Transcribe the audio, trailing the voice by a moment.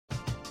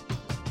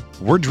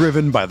We're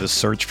driven by the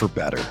search for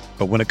better.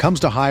 But when it comes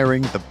to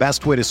hiring, the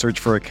best way to search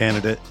for a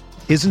candidate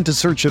isn't to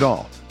search at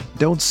all.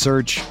 Don't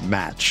search,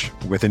 match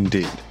with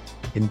Indeed.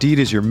 Indeed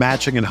is your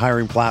matching and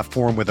hiring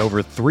platform with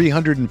over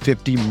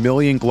 350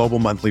 million global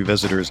monthly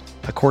visitors,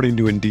 according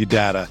to Indeed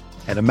data,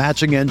 and a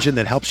matching engine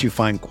that helps you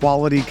find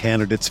quality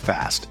candidates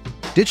fast.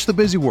 Ditch the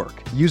busy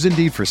work. Use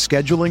Indeed for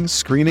scheduling,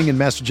 screening, and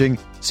messaging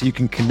so you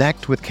can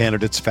connect with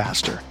candidates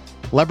faster.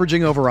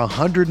 Leveraging over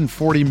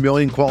 140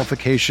 million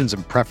qualifications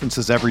and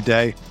preferences every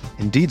day,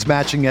 Indeed's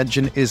matching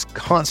engine is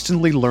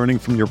constantly learning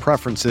from your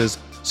preferences,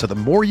 so the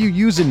more you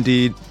use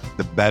Indeed,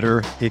 the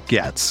better it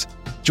gets.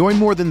 Join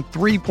more than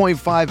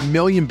 3.5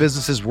 million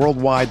businesses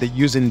worldwide that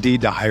use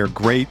Indeed to hire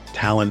great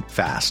talent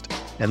fast.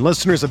 And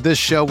listeners of this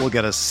show will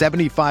get a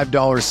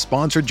 $75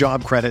 sponsored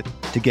job credit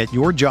to get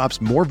your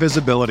jobs more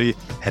visibility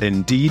at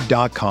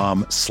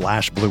Indeed.com/Blue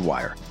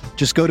Wire.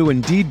 Just go to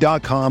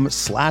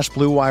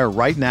Indeed.com/Blue Wire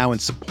right now and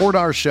support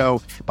our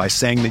show by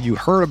saying that you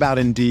heard about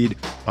Indeed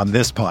on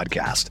this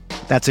podcast.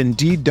 That's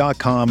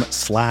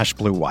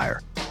Indeed.com/Blue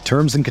Wire.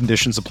 Terms and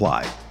conditions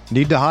apply.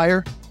 Need to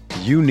hire?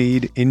 You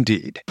need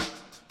Indeed.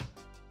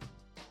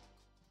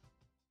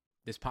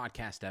 This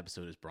podcast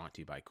episode is brought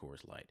to you by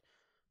Coors Light.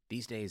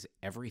 These days,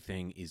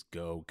 everything is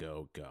go,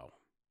 go, go.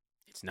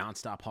 It's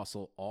nonstop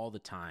hustle all the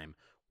time.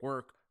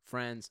 Work,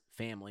 friends,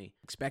 family,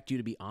 expect you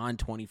to be on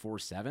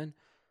 24/7.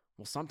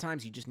 Well,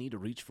 sometimes you just need to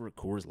reach for a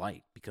Coors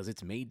Light because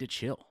it's made to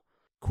chill.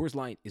 Coors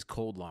Light is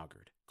cold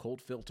lagered,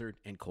 cold filtered,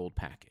 and cold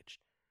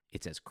packaged.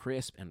 It's as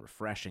crisp and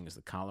refreshing as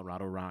the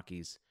Colorado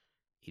Rockies.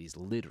 It is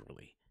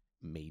literally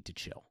made to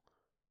chill.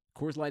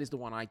 Coors Light is the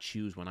one I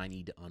choose when I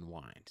need to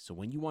unwind. So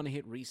when you want to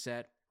hit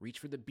reset, reach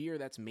for the beer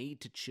that's made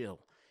to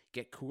chill.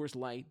 Get Coors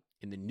Light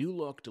in the new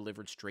look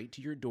delivered straight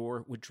to your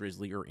door with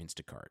Drizzly or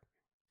Instacart.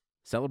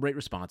 Celebrate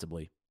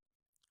responsibly.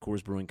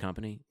 Coors Brewing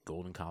Company,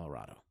 Golden,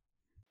 Colorado.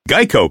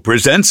 Geico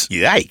presents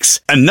Yikes!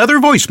 Another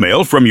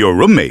voicemail from your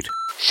roommate.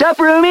 Sup,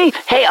 roomie?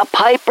 Hey, a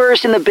pipe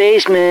burst in the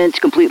basement. It's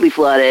completely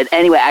flooded.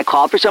 Anyway, I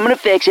called for someone to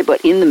fix it,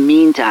 but in the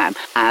meantime,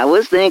 I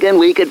was thinking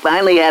we could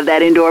finally have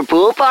that indoor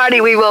pool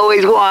party we've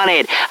always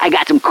wanted. I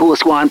got some cool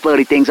swan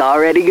floaty things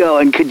already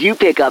going. Could you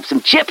pick up some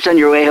chips on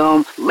your way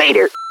home?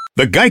 Later.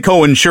 The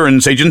Geico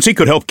Insurance Agency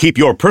could help keep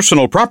your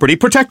personal property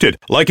protected,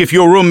 like if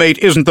your roommate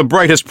isn't the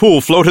brightest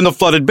pool float in the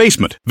flooded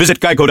basement.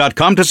 Visit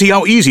geico.com to see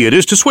how easy it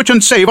is to switch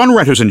and save on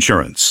renter's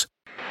insurance.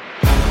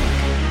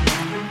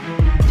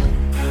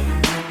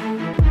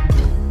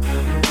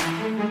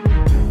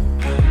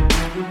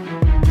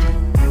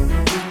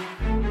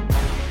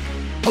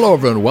 Hello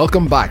everyone,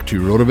 welcome back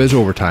to RotoViz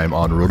Overtime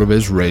on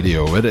RotoViz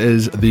Radio. It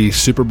is the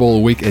Super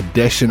Bowl week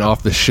edition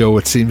of the show.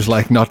 It seems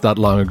like not that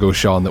long ago,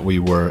 Sean, that we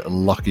were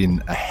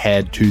looking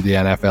ahead to the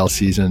NFL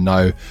season.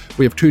 Now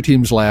we have two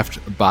teams left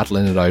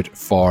battling it out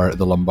for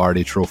the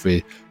Lombardi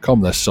Trophy come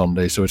this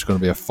Sunday, so it's going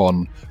to be a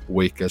fun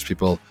week as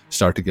people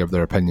start to give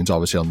their opinions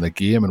obviously on the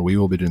game, and we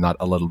will be doing that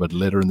a little bit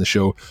later in the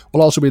show.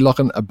 We'll also be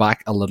looking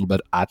back a little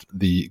bit at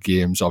the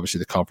games, obviously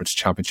the conference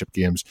championship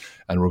games,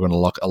 and we're going to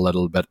look a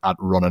little bit at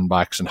running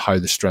backs and how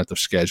the strength of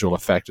schedule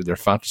affected their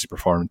fantasy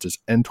performances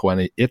in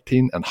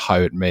 2018 and how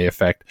it may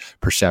affect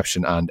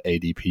perception and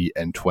ADP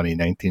in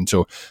 2019.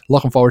 So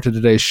looking forward to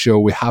today's show.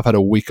 We have had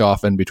a week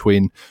off in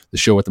between the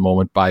show at the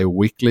moment,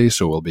 bi-weekly,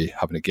 so we'll be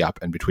having a gap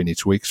in between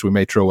each week, so we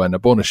may throw in a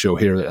bonus show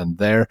here and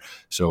there.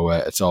 So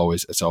it's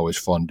always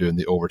fun doing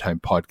the overtime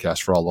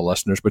podcast for all the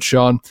listeners. But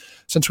Sean,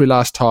 since we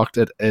last talked,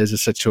 it is a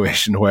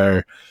situation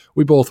where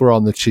we both were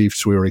on the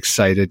Chiefs. We were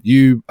excited.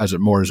 You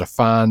more as a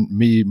fan,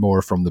 me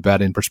more from the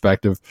betting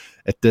perspective.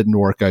 It didn't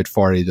work out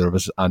for either of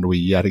us, and we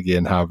yet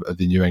again have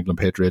the New England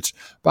Patriots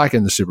back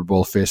in the Super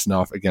Bowl facing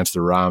off against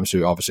the Rams,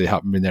 who obviously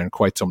haven't been there in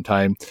quite some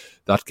time.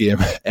 That game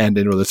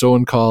ending with its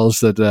own calls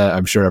that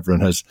I'm sure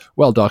everyone has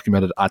well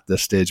documented at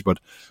this stage. But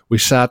we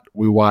sat,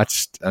 we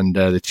watched, and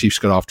the Chiefs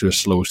got off to a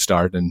slow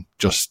start and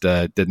just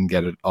didn't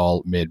get it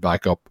all made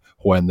back up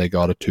when they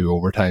got it to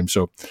overtime.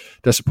 So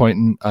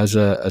disappointing as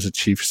a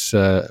Chiefs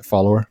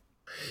follower.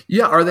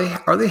 Yeah, are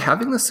they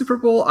having the Super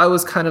Bowl? I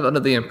was kind of under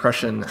the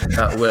impression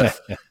that with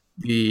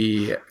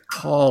the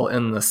call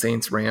in the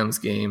Saints-Rams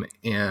game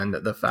and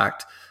the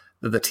fact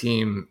that the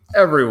team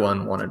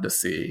everyone wanted to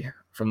see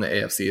from the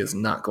AFC is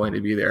not going to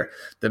be there,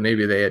 that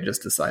maybe they had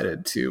just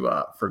decided to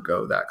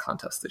forgo that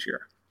contest this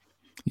year.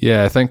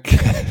 Yeah, I think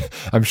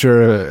I'm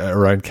sure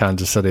around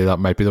Kansas City that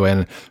might be the way.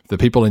 And the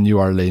people in New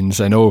Orleans,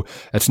 I know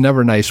it's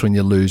never nice when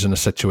you lose in a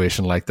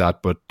situation like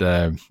that, but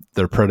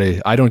they're pretty.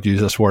 I don't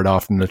use this word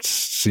often. It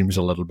seems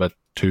a little bit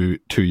too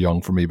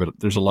young for me, but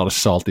there's a lot of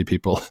salty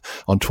people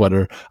on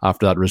Twitter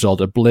after that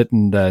result. A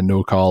blatant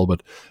no call,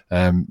 but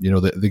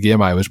the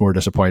game I was more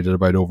disappointed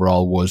about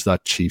overall was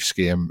that Chiefs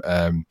game.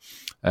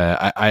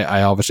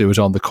 I obviously was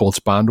on the Colts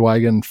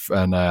bandwagon,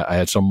 and I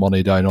had some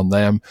money down on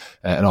them,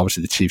 and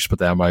obviously the Chiefs put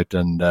them out,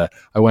 and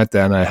I went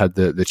there and I had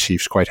the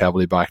Chiefs quite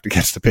heavily backed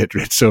against the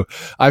Patriots. So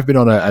I've been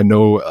on a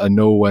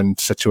no-win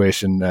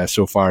situation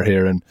so far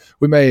here, and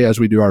we may, as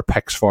we do our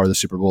picks for the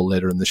Super Bowl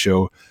later in the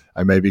show,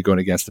 I may be going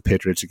against the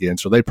Patriots again,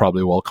 so they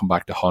probably will come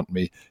back to haunt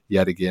me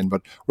yet again.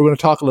 But we're going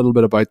to talk a little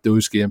bit about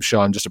those games,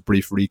 Sean, just a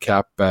brief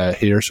recap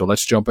here. So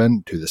let's jump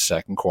into the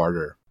second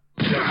quarter.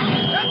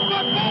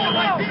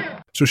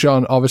 So,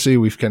 Sean, obviously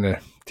we've kind of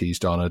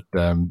teased on it.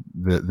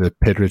 The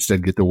Patriots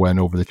did get the win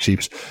over the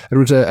Chiefs. It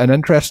was an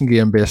interesting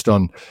game based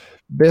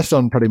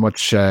on pretty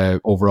much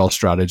overall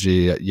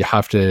strategy. You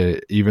have to,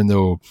 even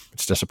though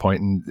it's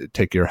disappointing,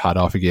 take your hat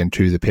off again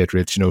to the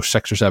Patriots.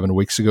 6 or 7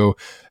 weeks ago,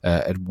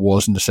 it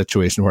wasn't a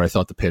situation where I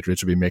thought the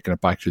Patriots would be making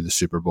it back to the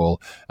Super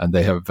Bowl, and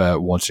they have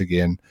once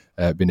again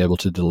been able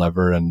to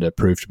deliver and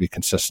prove to be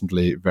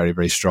consistently very,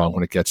 very strong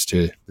when it gets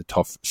to the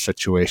tough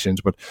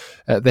situations. But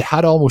they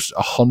had almost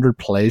 100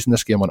 plays in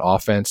this game on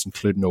offense,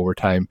 including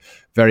overtime.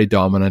 Very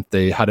dominant.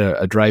 They had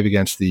a drive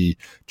against the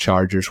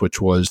Chargers,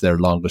 which was their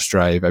longest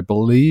drive, I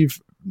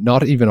believe,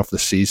 not even of the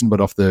season, but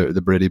of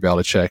the Brady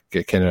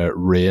Belichick kind of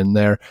reign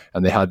there.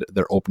 And they had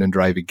their opening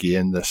drive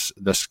again.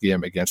 This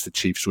game against the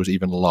Chiefs was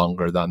even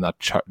longer than that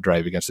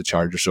drive against the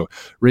Chargers. So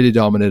really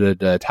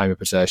dominated time of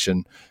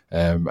possession,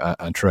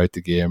 and throughout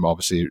the game,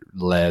 obviously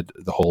led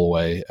the whole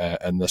way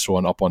in this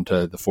one up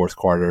onto the fourth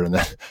quarter.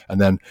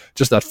 And then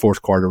just that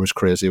fourth quarter was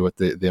crazy with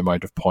the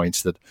amount of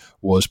points that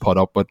was put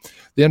up. But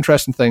the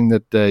interesting thing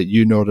that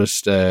you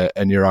noticed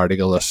in your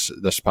article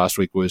this past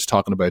week was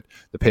talking about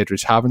the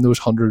Patriots having those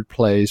 100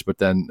 plays, but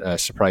then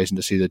surprising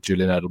to see that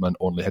Julian Edelman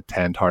only had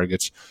 10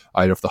 targets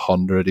out of the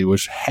 100. He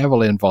was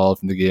heavily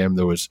involved in the game.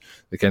 There was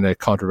the kind of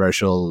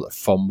controversial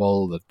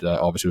fumble that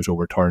obviously was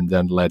overturned,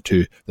 then led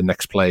to the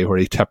next play where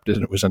he tipped it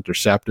and it was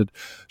intercepted.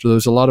 So there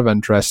was a lot of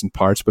interesting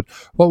parts. But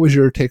what was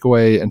your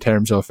takeaway in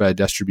terms of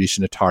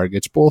distribution of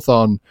targets, both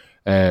on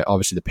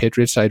obviously the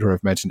Patriots side, where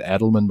I've mentioned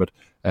Edelman,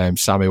 but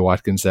Sammy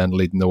Watkins then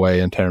leading the way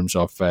in terms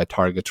of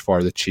targets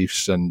for the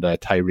Chiefs, and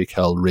Tyreek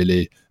Hill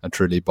really and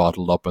truly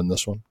bottled up in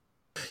this one?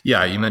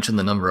 Yeah, you mentioned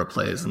the number of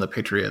plays, and the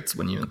Patriots,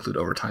 when you include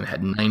overtime,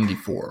 had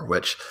 94,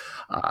 which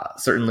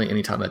certainly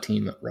anytime a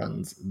team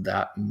runs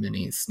that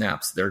many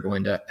snaps, they're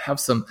going to have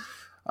some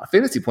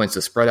fantasy points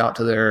to spread out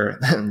to their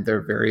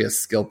various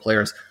skill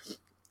players.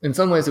 In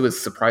some ways, it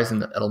was surprising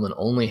that Edelman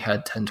only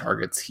had 10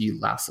 targets. He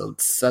lassoed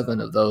 7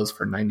 of those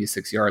for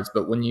 96 yards.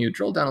 But when you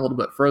drill down a little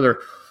bit further,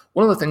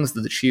 one of the things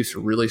that the Chiefs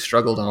really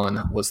struggled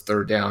on was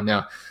third down.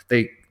 Now,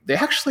 they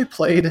actually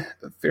played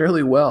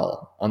fairly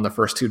well on the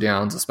first 2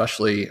 downs,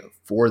 especially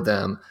for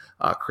them,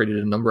 created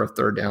a number of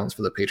third downs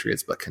for the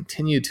Patriots, but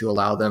continued to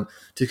allow them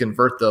to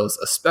convert those,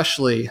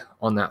 especially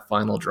on that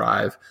final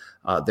drive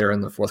there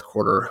in the fourth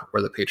quarter,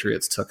 where the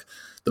Patriots took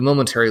the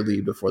momentary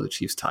lead before the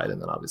Chiefs tied. And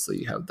then obviously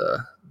you have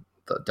the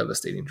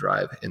devastating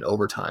drive in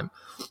overtime.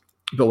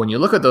 But when you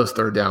look at those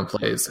third down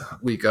plays,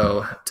 we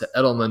go to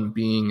Edelman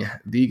being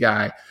the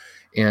guy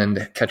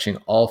and catching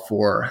all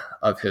 4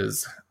 of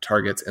his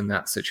targets in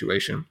that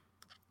situation.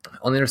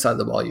 On the other side of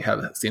the ball, you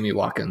have Sammy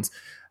Watkins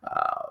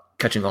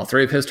catching all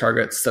 3 of his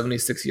targets,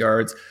 76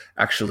 yards,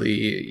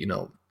 actually,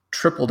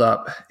 tripled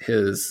up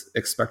his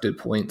expected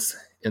points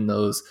in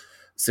those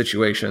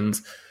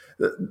situations.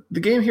 The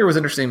game here was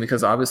interesting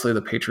because obviously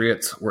the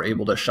Patriots were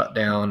able to shut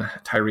down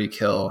Tyreek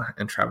Hill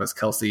and Travis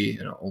Kelce,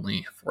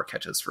 only 4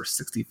 catches for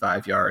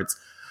 65 yards.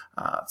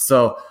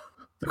 So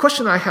the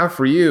question I have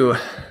for you,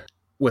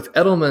 with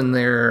Edelman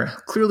there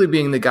clearly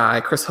being the guy,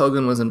 Chris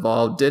Hogan was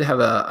involved, did have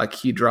a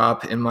key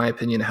drop, in my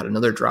opinion, had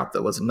another drop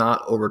that was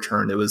not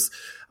overturned. It was,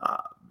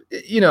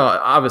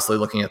 obviously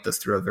looking at this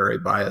through a very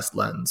biased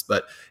lens,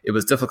 but it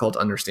was difficult to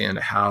understand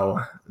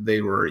how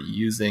they were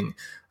using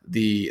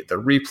the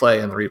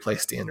replay and the replay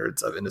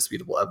standards of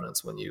indisputable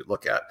evidence when you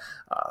look at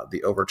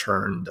the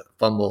overturned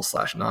fumble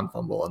 /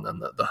 non-fumble and then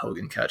the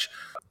Hogan catch.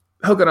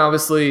 Hogan,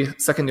 obviously,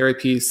 secondary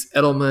piece.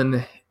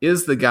 Edelman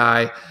is the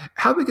guy.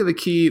 How big of a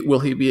key will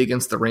he be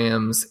against the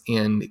Rams,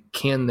 and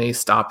can they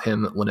stop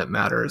him when it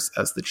matters,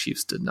 as the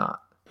Chiefs did not?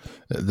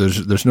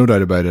 There's no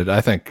doubt about it.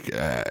 I think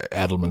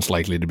Edelman's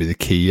likely to be the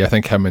key. I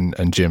think him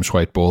and James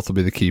White both will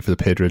be the key for the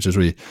Patriots, as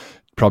we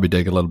probably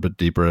dig a little bit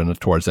deeper in it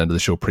towards the end of the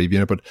show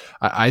previewing it. But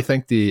I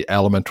think the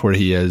element where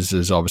he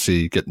is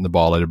obviously getting the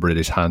ball out of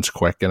Brady's hands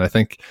quick. And I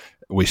think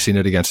we've seen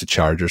it against the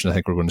Chargers, and I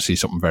think we're going to see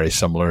something very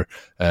similar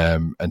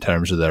in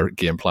terms of their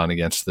game plan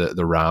against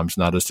the Rams,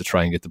 and that is to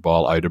try and get the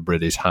ball out of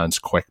Brady's hands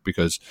quick,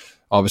 because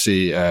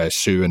obviously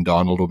Sue and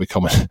Donald will be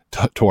coming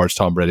towards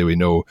Tom Brady. We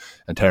know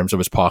in terms of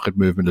his pocket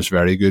movement is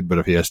very good, but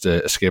if he has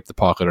to escape the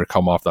pocket or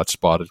come off that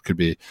spot, it could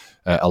be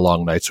a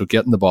long night. So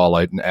getting the ball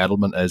out, and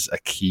Edelman is a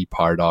key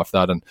part of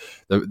that. And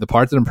the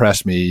part that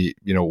impressed me,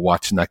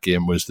 watching that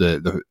game was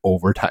the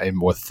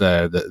overtime with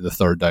the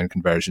third down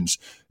conversions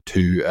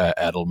to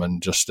Edelman,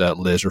 just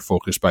laser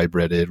focused by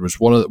Brady. It was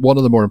one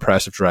of the more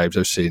impressive drives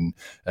I've seen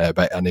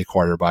by any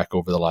quarterback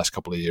over the last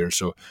couple of years.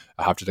 So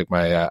I have to take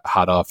my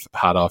hat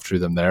off to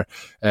them there.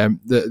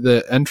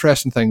 The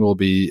interesting thing will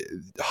be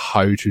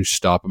how to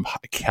stop him.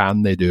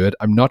 Can they do it?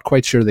 I'm not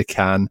quite sure they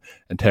can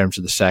in terms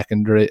of the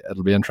secondary.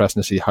 It'll be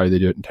interesting to see how they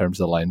do it in terms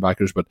of the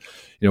linebackers. But,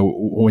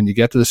 when you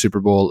get to the Super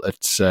Bowl,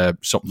 it's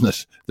something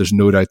that there's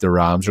no doubt the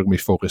Rams are going to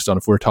be focused on.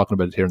 If we're talking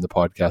about it here in the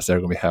podcast, they're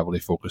going to be heavily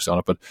focused on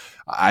it. But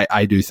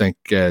I do think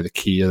the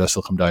key of this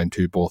will come down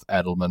to both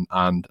Edelman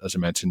and, as I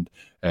mentioned,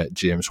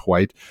 James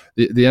White.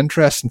 The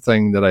interesting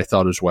thing that I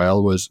thought as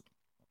well was,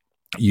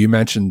 you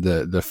mentioned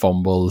the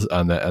fumbles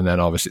and then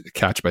obviously the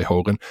catch by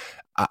Hogan.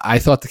 I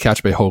thought the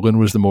catch by Hogan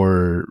was the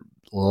more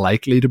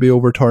likely to be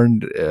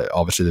overturned.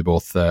 Obviously, they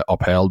both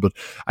upheld, but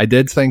I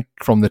did think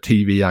from the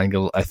TV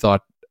angle, I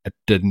thought it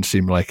didn't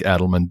seem like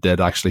Edelman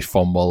did actually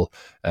fumble.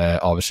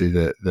 Obviously,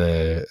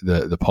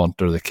 the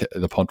punt or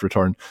the punt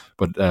return,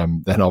 but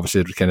then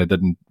obviously it kind of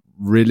didn't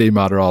really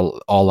matter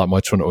all that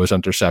much when it was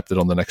intercepted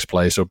on the next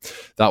play. So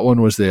that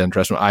one was the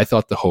interesting one. I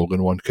thought the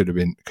Hogan one could have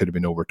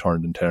been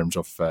overturned in terms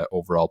of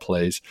overall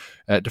plays.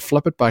 To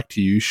flip it back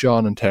to you,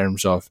 Sean, in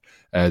terms of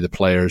the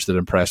players that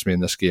impressed me in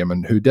this game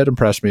and who did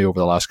impress me over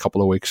the last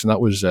couple of weeks, and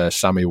that was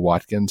Sammy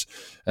Watkins.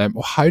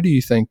 How do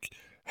you think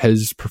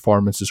his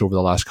performances over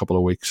the last couple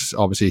of weeks?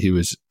 Obviously, he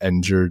was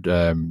injured.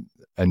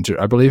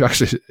 I believe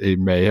actually he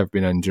may have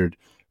been injured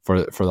for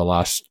the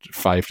last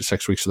 5 to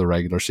 6 weeks of the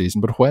regular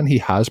season. But when he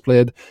has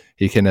played,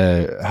 he kind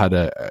of had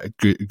a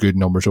good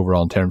numbers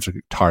overall in terms of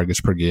targets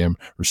per game,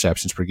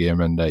 receptions per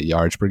game, and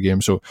yards per game.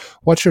 So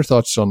what's your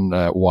thoughts on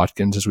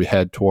Watkins as we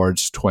head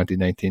towards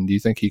 2019? Do you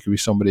think he could be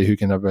somebody who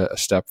can have a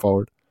step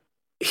forward?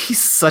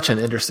 He's such an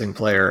interesting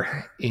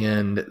player,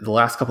 and the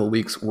last couple of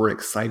weeks were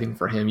exciting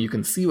for him. You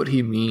can see what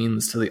he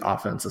means to the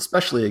offense,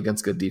 especially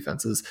against good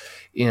defenses.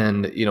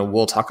 And,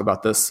 we'll talk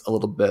about this a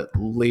little bit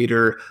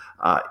later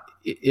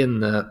in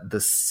the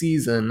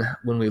season.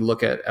 When we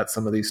look at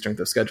some of these strength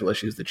of schedule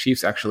issues, the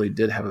Chiefs actually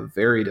did have a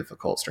very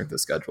difficult strength of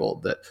schedule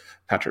that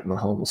Patrick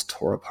Mahomes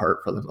tore apart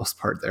for the most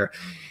part there.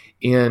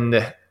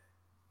 And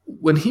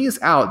when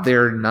he's out,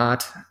 they're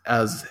not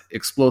as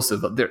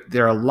explosive.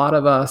 There are a lot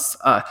of us,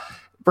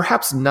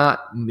 perhaps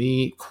not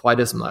me quite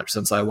as much,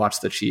 since I watch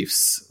the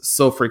Chiefs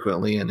so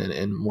frequently and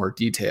in more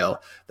detail,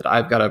 that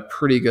I've got a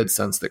pretty good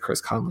sense that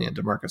Chris Conley and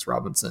Demarcus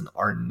Robinson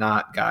are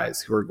not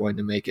guys who are going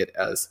to make it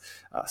as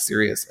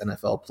serious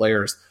NFL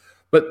players.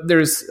 But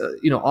there's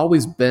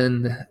always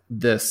been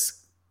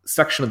this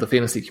section of the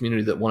fantasy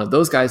community that wanted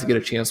those guys to get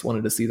a chance,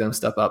 wanted to see them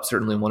step up,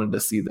 certainly wanted to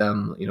see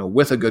them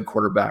with a good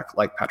quarterback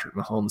like Patrick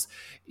Mahomes.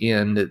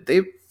 And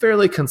they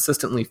fairly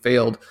consistently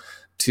failed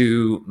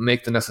to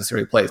make the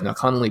necessary plays. Now,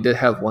 Conley did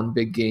have one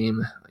big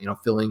game,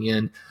 filling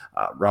in.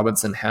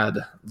 Robinson had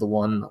the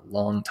one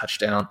long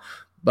touchdown.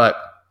 But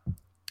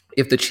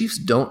if the Chiefs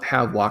don't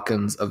have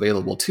Watkins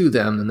available to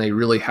them, then they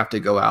really have to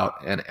go out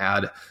and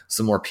add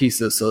some more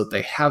pieces so that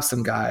they have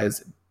some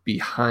guys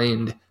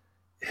behind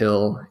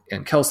Hill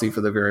and Kelce for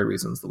the very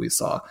reasons that we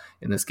saw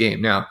in this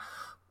game. Now,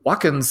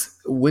 Watkins,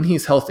 when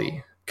he's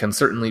healthy, can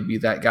certainly be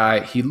that guy.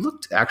 He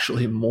looked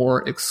actually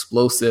more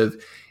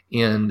explosive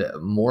and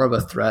more of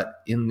a threat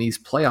in these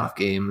playoff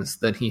games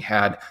than he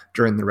had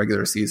during the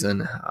regular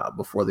season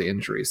before the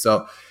injury.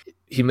 So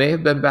he may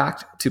have been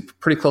back to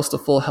pretty close to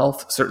full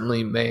health,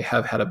 certainly may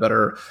have had a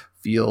better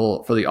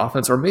feel for the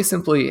offense, or may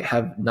simply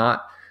have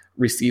not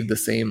received the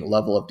same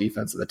level of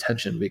defensive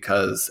attention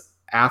because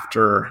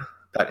after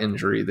that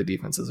injury, the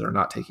defenses are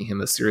not taking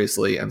him as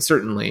seriously. And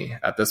certainly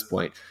at this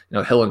point,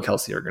 Hill and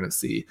Kelce are going to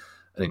see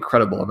an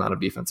incredible amount of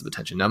defensive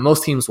attention. Now,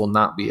 most teams will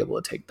not be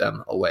able to take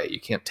them away.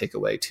 You can't take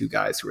away two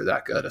guys who are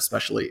that good,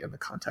 especially in the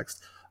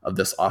context of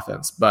this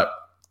offense. But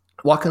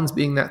Watkins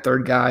being that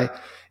third guy,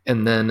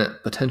 and then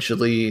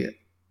potentially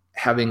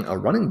having a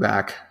running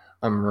back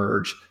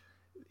emerge,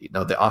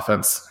 the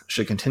offense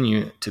should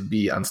continue to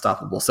be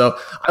unstoppable. So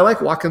I like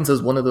Watkins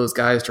as one of those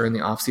guys during the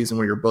offseason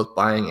where you're both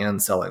buying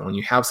and selling. When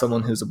you have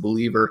someone who's a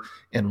believer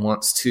and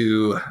wants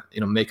to,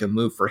 make a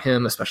move for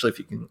him, especially if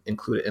you can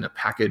include it in a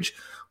package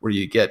where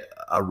you get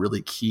a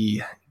really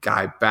key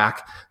guy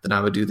back, then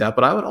I would do that.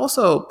 But I would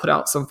also put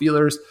out some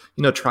feelers,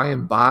 try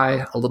and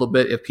buy a little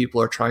bit if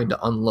people are trying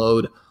to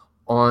unload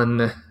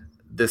on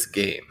this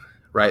game,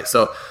 right?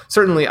 So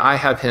certainly I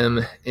have him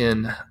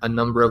in a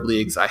number of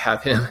leagues. I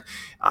have him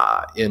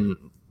in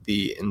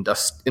the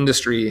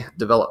industry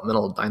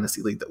developmental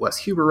dynasty league that Wes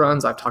Huber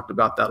runs. I've talked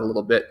about that a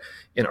little bit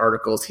in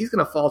articles. He's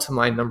going to fall to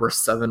my number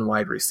 7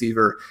 wide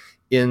receiver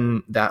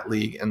in that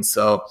league. And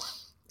so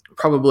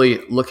probably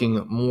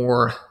looking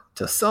more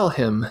to sell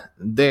him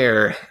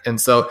there. And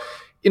so,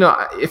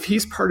 if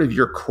he's part of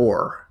your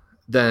core,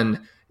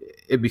 then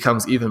it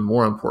becomes even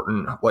more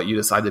important what you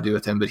decide to do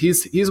with him. But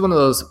he's one of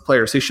those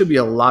players who should be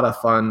a lot of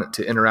fun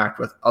to interact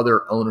with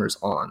other owners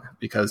on,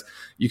 because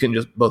you can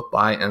just both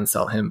buy and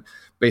sell him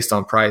based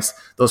on price.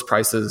 Those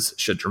prices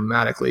should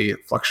dramatically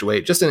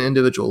fluctuate just in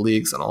individual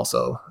leagues and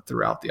also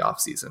throughout the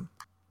offseason.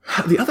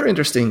 The other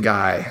interesting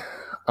guy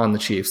on the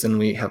Chiefs, and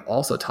we have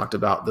also talked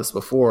about this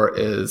before,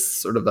 is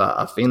sort of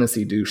a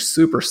fantasy douche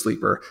super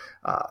sleeper,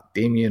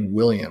 Damian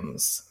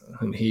Williams,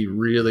 whom he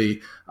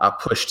really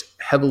pushed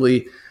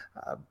heavily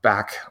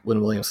back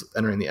when Williams was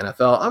entering the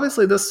NFL.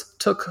 Obviously, this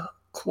took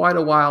quite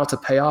a while to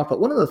pay off. But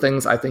one of the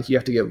things I think you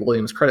have to give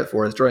Williams credit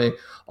for is during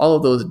all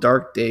of those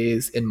dark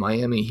days in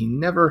Miami, he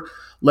never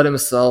let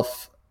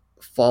himself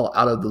fall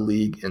out of the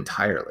league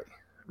entirely,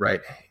 right?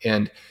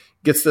 And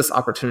gets this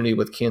opportunity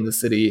with Kansas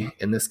City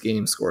in this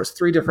game, scores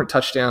 3 different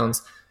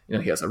touchdowns. You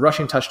know, he has a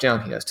rushing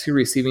touchdown, he has 2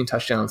 receiving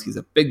touchdowns. He's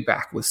a big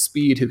back with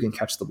speed who can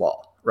catch the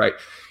ball, right?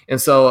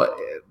 And so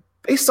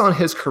based on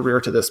his career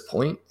to this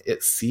point,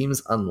 it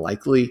seems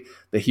unlikely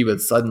that he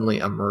would suddenly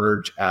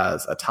emerge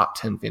as a top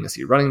 10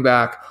 fantasy running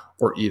back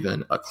or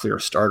even a clear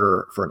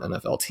starter for an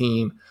NFL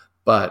team.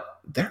 But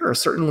there are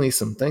certainly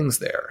some things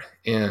there.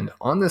 And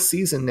on this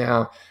season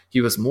now,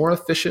 he was more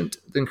efficient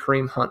than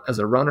Kareem Hunt as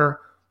a runner,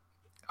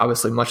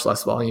 obviously much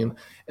less volume.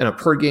 And a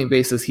per game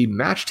basis, he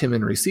matched him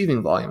in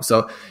receiving volume.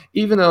 So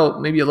even though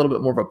maybe a little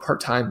bit more of a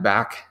part-time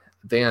back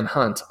than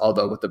Hunt,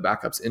 although with the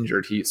backups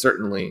injured, he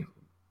certainly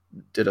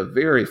did a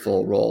very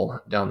full role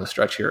down the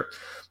stretch here,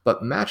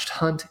 but matched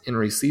Hunt in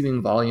receiving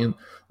volume,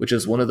 which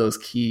is one of those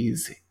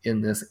keys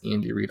in this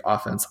Andy Reid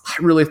offense. I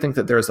really think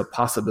that there's a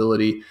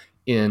possibility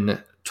in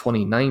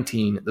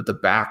 2019 that the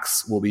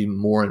backs will be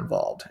more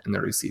involved in the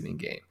receiving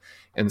game.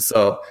 And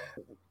so,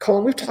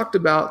 Colin, we've talked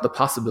about the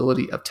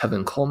possibility of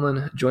Tevin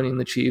Coleman joining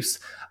the Chiefs.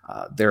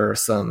 There are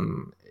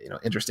some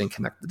interesting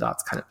connect the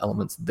dots kind of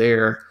elements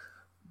there.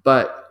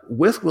 But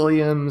with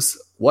Williams,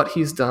 what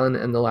he's done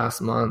in the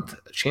last month,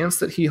 a chance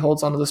that he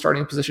holds onto the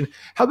starting position,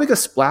 how big a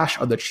splash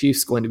are the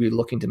Chiefs going to be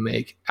looking to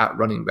make at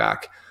running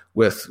back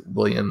with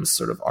Williams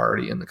sort of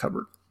already in the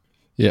cupboard?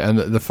 Yeah, and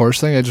the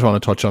first thing I just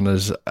want to touch on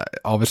is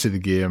obviously the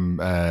game,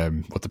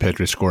 what the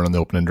Patriots scored on the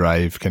opening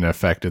drive kind of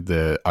affected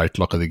the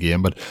outlook of the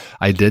game. But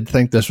I did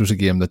think this was a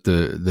game that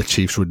the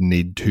Chiefs would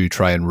need to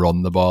try and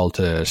run the ball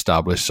to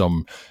establish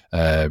some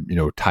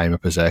time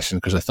of possession,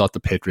 because I thought the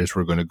Patriots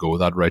were going to go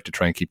that route to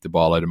try and keep the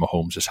ball out of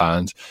Mahomes'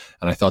 hands.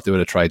 And I thought they would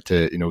have tried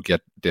to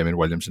get Damien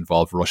Williams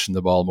involved rushing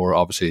the ball more.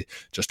 Obviously,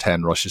 just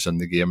 10 rushes in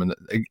the game. And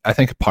I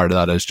think part of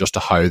that is just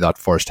how that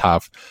first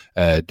half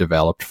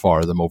developed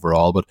for them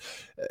overall. But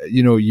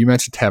you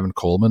mentioned Tevin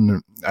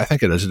Coleman. I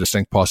think it is a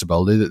distinct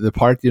possibility. The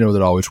part,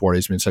 that always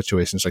worries me in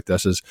situations like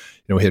this is,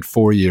 he had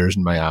 4 years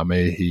in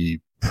Miami.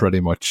 He pretty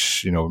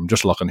much, I'm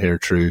just looking here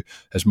through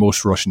his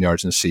most rushing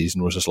yards in the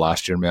season was his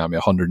last year in Miami,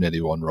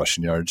 181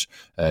 rushing yards.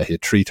 He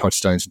had 3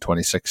 touchdowns in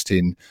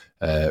 2016.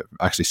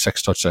 Actually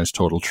 6 touchdowns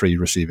total, 3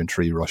 receiving,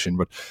 3 rushing,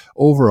 but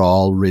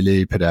overall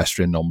really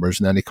pedestrian numbers.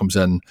 And then he comes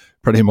in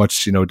pretty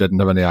much, didn't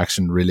have any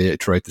action really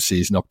throughout the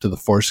season up to the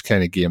first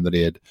kind of game that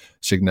he had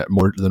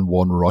more than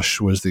 1 rush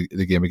was the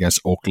game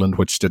against Oakland,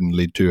 which didn't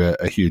lead to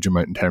a huge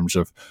amount in terms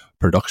of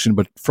production.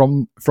 But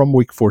from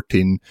week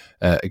 14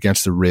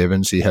 against the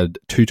Ravens, he had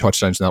 2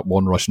 touchdowns in that,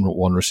 1 rushing,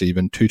 1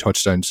 receiving, 2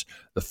 touchdowns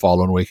the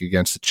following week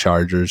against the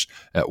Chargers,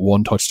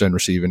 1 touchdown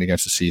receiving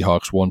against the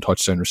Seahawks, 1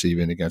 touchdown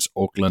receiving against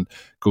Oakland,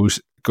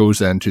 goes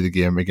then to the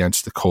game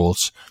against the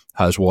Colts,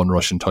 has 1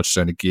 rushing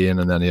touchdown again,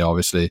 and then he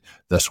obviously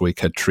this week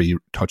had 3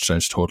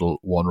 touchdowns total,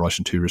 1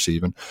 rushing, 2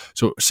 receiving.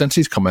 So since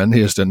he's come in,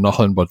 he has done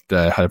nothing but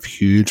have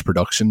huge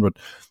production. But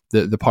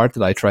the part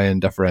that I try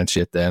and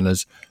differentiate then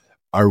is,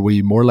 are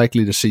we more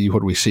likely to see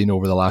what we've seen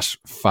over the last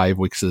 5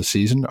 weeks of the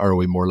season, or are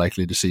we more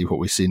likely to see what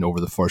we've seen over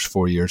the first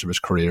 4 years of his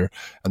career?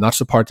 And that's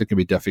the part that can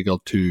be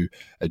difficult to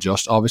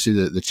adjust. Obviously,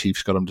 the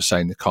Chiefs got him to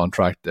sign the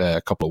contract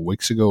a couple of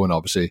weeks ago, and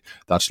obviously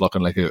that's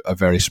looking like a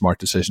very smart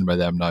decision by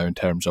them now in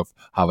terms of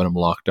having him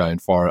locked down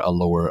for a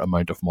lower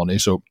amount of money.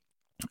 So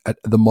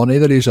the money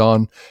that he's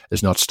on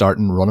is not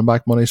starting running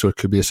back money, so it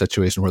could be a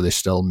situation where they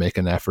still make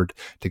an effort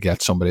to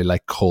get somebody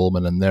like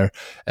Coleman in there.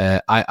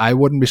 I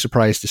wouldn't be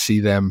surprised to see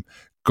them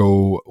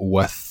go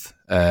with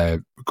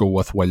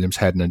Williams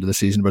heading into the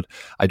season, but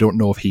I don't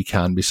know if he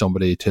can be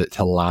somebody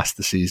to last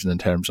the season in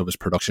terms of his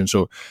production.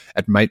 So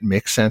it might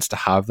make sense to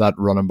have that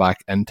running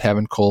back in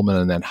Tevin Coleman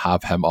and then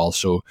have him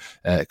also,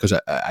 because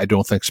I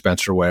don't think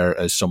Spencer Ware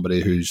is somebody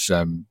who's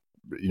in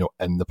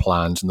the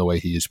plans and the way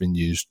he has been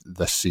used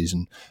this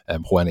season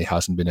when he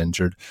hasn't been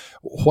injured.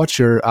 What's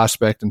your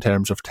aspect in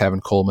terms of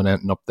Tevin Coleman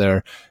ending up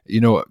there?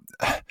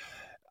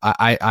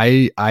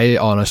 I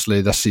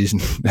honestly this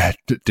season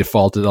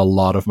defaulted a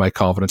lot of my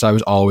confidence. I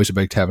was always a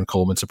big Tevin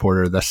Coleman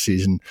supporter this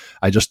season.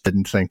 I just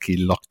didn't think he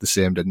looked the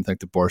same, didn't think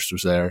the burst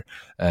was there.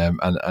 I'm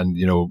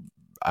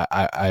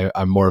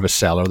more of a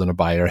seller than a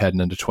buyer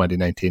heading into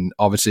 2019.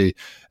 Obviously,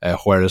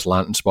 where his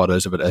landing spot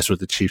is, if it is with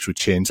the Chiefs, would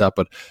change that.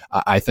 But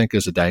I think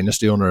as a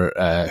dynasty owner,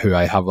 who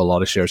I have a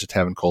lot of shares of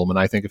Tevin Coleman,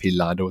 I think if he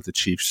landed with the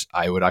Chiefs,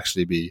 I would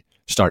actually be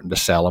starting to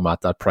sell him at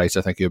that price.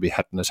 I think he'll be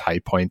hitting his high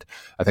point.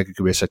 I think it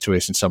could be a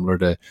situation similar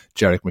to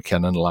Jerick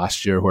McKinnon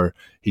last year, where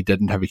he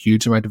didn't have a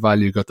huge amount of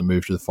value, got the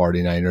move to the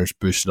 49ers,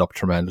 boosted up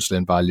tremendously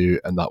in value,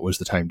 and that was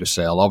the time to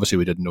sell. Obviously,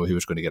 we didn't know he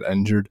was going to get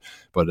injured,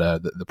 but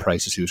the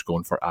prices he was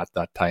going for at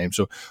that time.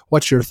 So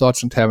what's your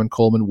thoughts on Tevin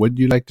Coleman? Would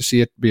you like to see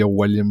it be a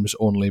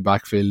Williams-only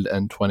backfield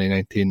in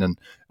 2019? And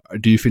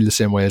do you feel the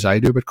same way as I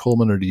do about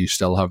Coleman, or do you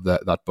still have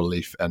that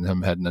belief in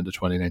him heading into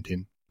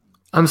 2019?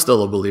 I'm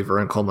still a believer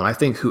in Coleman. I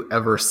think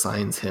whoever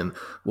signs him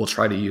will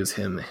try to use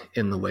him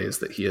in the ways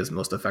that he is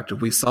most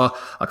effective. We saw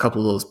a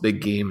couple of those big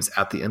games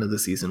at the end of the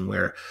season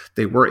where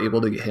they were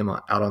able to get him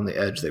out on the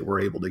edge. They were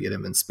able to get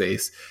him in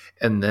space.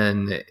 And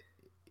then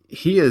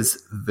he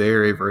is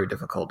very, very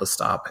difficult to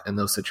stop in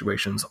those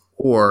situations.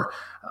 Or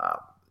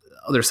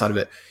other side of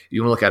it, you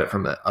want to look at it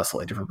from a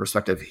slightly different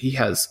perspective. He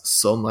has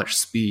so much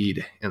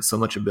speed and so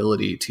much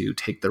ability to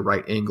take the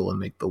right angle and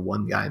make the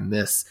one guy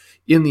miss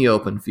in the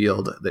open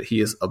field that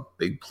he is a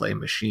big play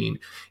machine.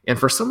 And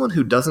for someone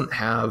who doesn't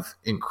have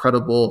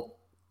incredible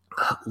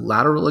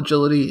lateral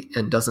agility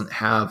and doesn't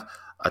have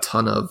a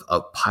ton of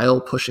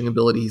pile pushing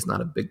ability, he's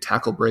not a big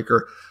tackle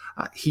breaker.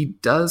 He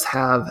does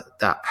have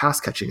that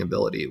pass catching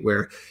ability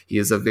where he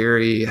is a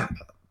very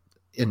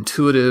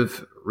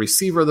intuitive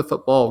receiver of the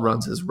football,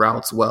 runs his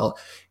routes well,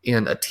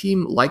 and a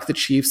team like the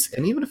Chiefs,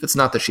 and even if it's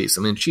not the Chiefs,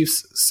 I mean,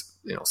 Chiefs,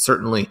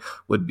 certainly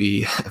would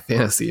be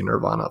fantasy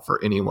nirvana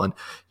for anyone.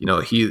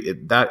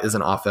 That is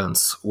an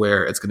offense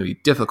where it's going to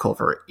be difficult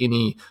for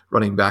any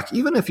running back,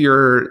 even if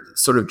you're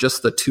sort of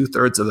just the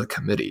 2/3 of the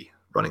committee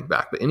running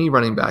back, but any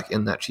running back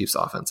in that Chiefs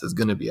offense is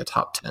going to be a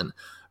top 10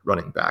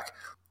 running back.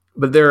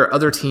 But there are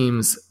other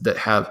teams that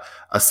have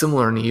a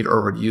similar need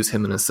or would use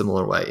him in a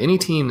similar way. Any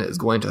team that is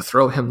going to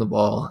throw him the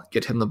ball,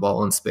 get him the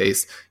ball in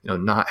space,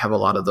 not have a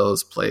lot of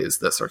those plays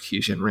that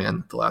Sarkisian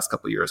ran the last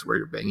couple of years where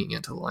you're banging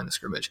into the line of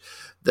scrimmage,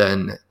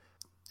 then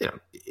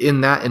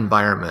in that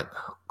environment,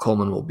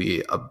 Coleman will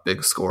be a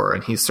big scorer.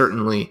 And he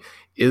certainly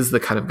is the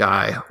kind of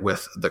guy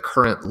with the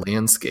current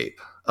landscape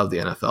of the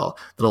NFL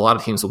that a lot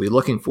of teams will be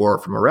looking for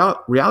from a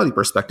reality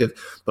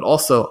perspective, but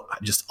also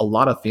just a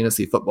lot of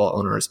fantasy football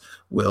owners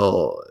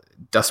will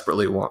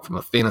desperately want from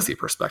a fantasy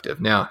perspective.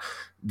 Now,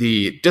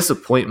 the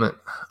disappointment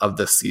of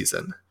this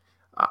season,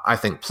 I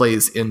think,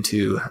 plays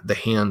into the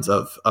hands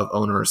of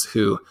owners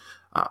who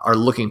are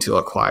looking to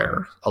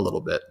acquire a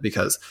little bit,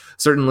 because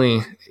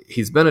certainly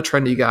he's been a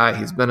trendy guy,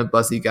 he's been a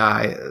buzzy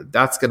guy.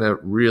 That's going to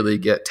really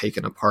get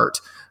taken apart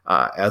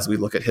as we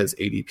look at his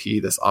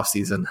ADP this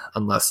offseason,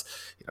 unless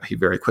he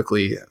very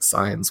quickly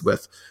signs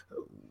with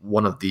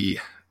one of the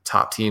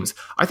top teams.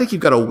 I think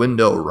you've got a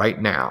window right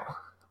now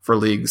for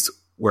leagues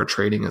where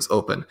trading is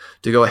open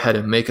to go ahead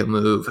and make a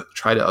move,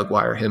 try to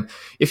acquire him.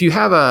 If you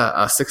have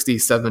a 60,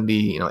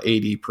 70,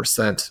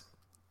 80%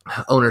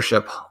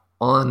 ownership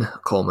on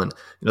Coleman,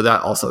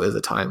 that also is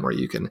a time where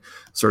you can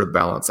sort of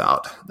balance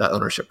out that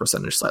ownership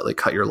percentage slightly,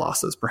 cut your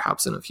losses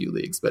perhaps in a few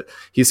leagues, but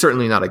he's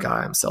certainly not a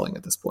guy I'm selling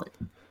at this point.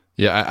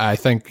 Yeah, I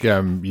think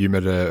you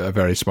made a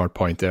very smart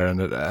point there,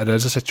 and it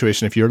is a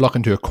situation, if you're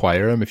looking to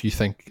acquire him, if you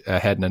think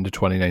heading into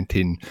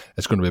 2019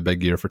 it's going to be a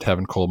big year for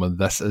Tevin Coleman,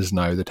 this is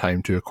now the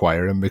time to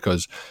acquire him,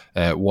 because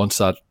once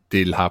that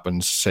deal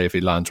happens, say if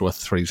he lands with,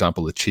 for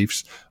example, the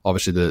Chiefs,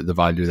 obviously the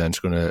value then is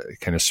going to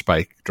kind of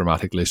spike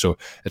dramatically. So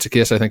it's a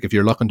case, I think, if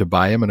you're looking to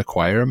buy him and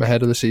acquire him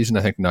ahead of the season,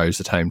 I think now is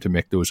the time to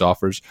make those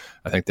offers.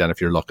 I think then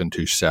if you're looking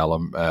to sell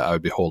him, I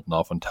would be holding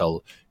off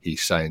until he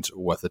signs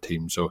with the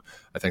team. So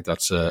I think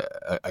that's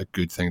a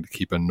good thing to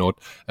keep in note.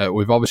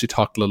 We've obviously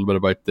talked a little bit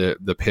about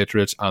the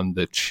Patriots and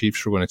the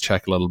Chiefs. We're going to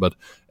check a little bit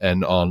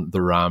in on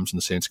the Rams and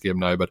the Saints game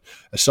now. But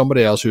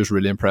somebody else who's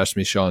really impressed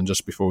me, Sean,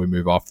 just before we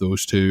move off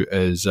those two,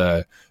 is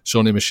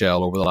Sony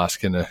Michel over the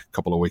last kind of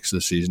couple of weeks of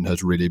the season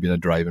has really been a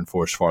driving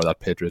force for that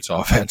Patriots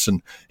offense.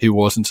 And he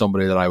wasn't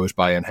somebody that I was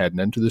buying heading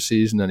into the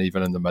season, and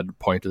even in the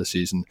midpoint of the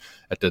season,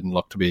 it didn't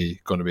look to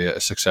be going to be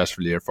a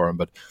successful year for him.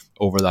 But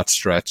over that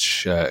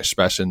stretch,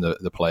 especially in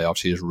the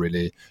playoffs, he has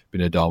really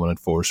been a dominant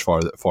force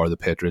for the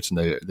Patriots,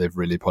 and they've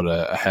really put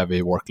a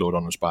heavy workload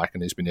on his back,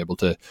 and he's been able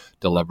to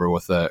deliver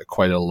with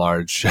quite a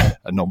large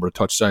a number of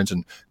touchdowns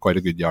and quite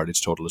a good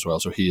yardage total as well.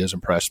 So he has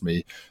impressed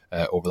me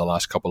over the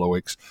last couple of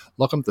weeks.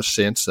 Looking at the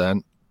Saints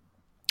then,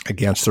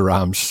 against the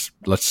Rams,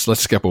 let's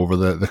skip over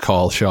the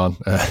call, Sean.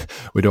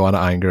 We don't want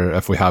to anger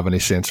if we have any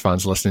Saints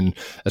fans listening.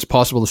 It's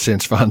possible the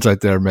Saints fans out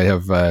there may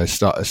have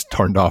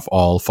turned off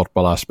all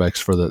football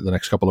aspects for the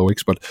next couple of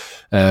weeks, but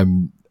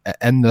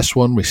in this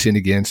one, we've seen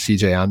again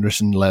CJ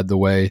Anderson led the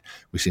way.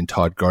 We've seen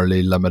Todd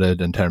Gurley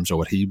limited in terms of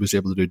what he was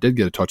able to do. Did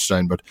get a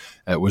touchdown, but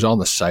was on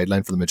the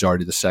sideline for the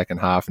majority of the second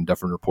half, and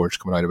different reports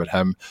coming out about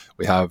him.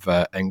 We have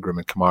Ingram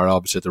and Kamara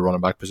obviously at the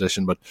running back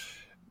position, but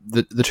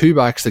the two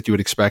backs that you would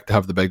expect to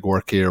have the big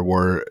work here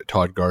were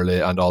Todd Gurley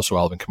and also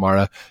Alvin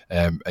Kamara.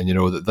 And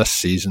that this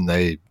season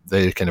they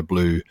kind of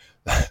blew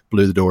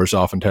the doors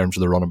off in terms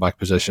of the running back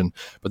position,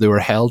 but they were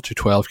held to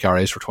 12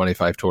 carries for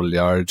 25 total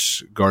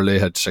yards. Gurley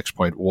had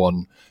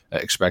 6.1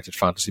 expected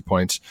fantasy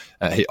points.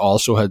 He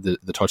also had the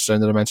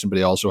touchdown that I mentioned, but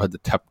he also had the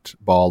tipped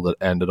ball that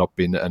ended up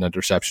being an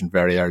interception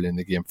very early in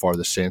the game for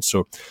the Saints.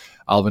 So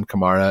Alvin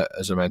Kamara,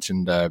 as I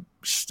mentioned,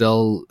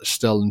 still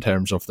in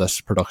terms of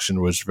this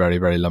production was very,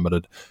 very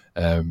limited.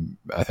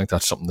 I think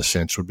that's something the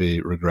Saints would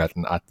be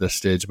regretting at this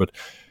stage. But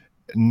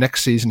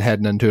next season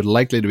heading into it,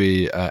 likely to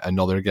be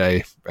another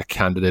guy, a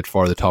candidate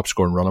for the top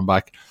scoring running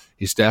back.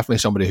 He's definitely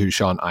somebody who,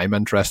 Sean, I'm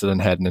interested in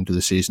heading into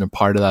the season, and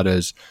part of that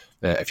is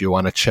if you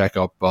want to check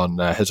up on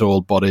his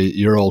old buddy,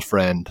 your old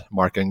friend,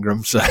 Mark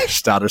Ingram's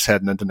status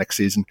heading into next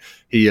season.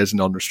 He is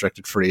an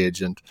unrestricted free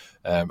agent.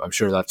 I'm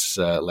sure that's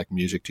like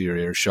music to your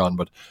ears, Sean,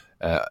 but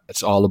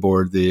it's all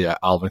aboard the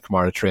Alvin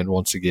Kamara train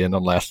once again,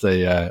 unless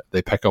they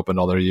pick up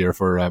another year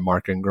for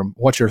Mark Ingram.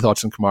 What's your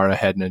thoughts on Kamara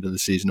heading into the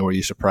season? Were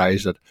you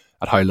surprised at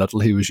how little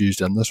he was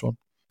used in this one?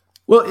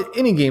 Well,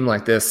 any game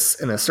like this,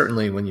 and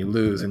certainly when you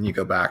lose and you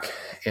go back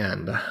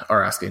and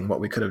are asking what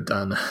we could have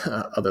done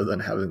other than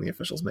having the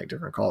officials make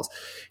different calls,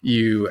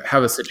 you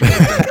have a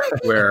situation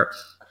where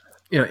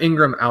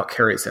Ingram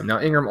out-carries him. Now,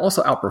 Ingram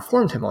also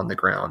outperformed him on the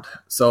ground.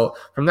 So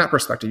from that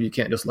perspective, you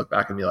can't just look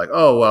back and be like,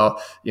 oh,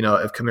 well,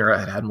 if Kamara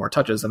had had more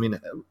touches. I mean,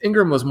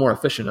 Ingram was more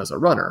efficient as a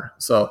runner.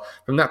 So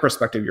from that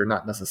perspective, you're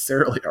not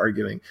necessarily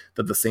arguing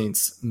that the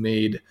Saints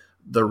made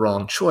the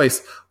wrong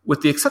choice,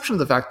 with the exception of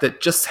the fact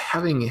that just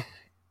having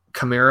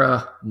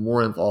Kamara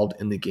more involved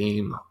in the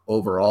game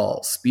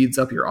overall speeds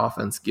up your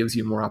offense, gives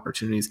you more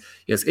opportunities.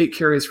 He has 8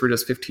 carries for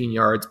just 15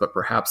 yards, but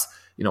perhaps,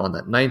 on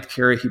that 9th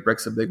carry, he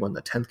breaks a big one.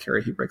 The 10th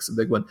carry, he breaks a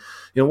big one.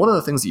 One of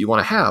the things that you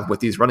want to have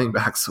with these running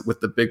backs with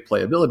the big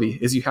playability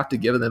is you have to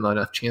give them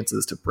enough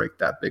chances to break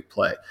that big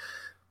play.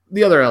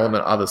 The other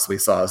element obviously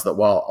saw is that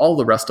while all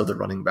the rest of the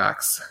running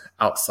backs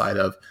outside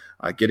of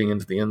getting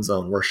into the end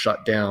zone were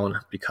shut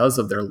down because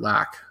of their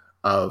lack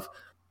of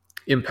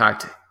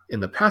impact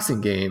in the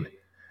passing game,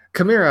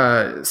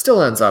 Kamara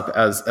still ends up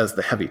as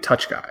the heavy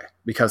touch guy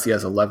because he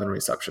has 11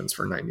 receptions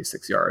for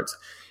 96 yards.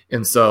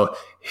 And so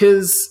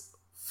his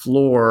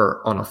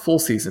floor on a full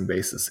season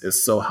basis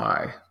is so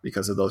high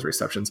because of those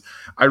receptions.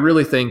 I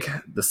really think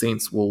the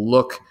Saints will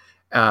look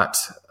at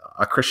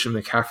a Christian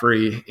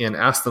McCaffrey and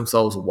ask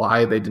themselves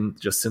why they didn't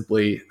just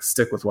simply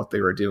stick with what they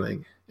were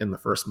doing in the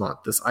first month.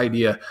 This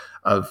idea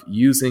of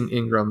using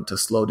Ingram to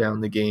slow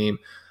down the game,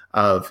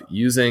 of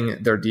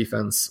using their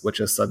defense, which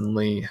is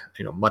suddenly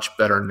much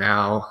better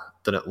now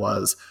than it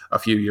was a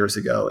few years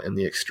ago in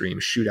the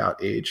extreme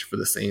shootout age for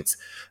the Saints.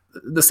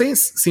 The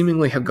Saints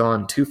seemingly have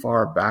gone too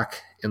far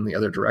back in the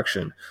other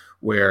direction,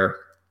 where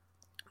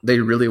they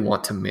really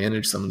want to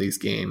manage some of these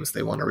games.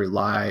 They want to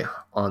rely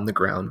on the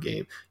ground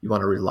game. You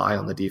want to rely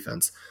on the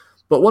defense.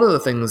 But one of the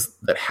things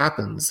that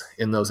happens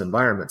in those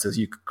environments is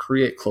you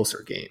create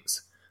closer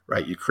games,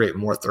 right? You create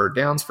more third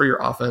downs for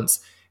your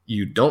offense.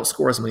 You don't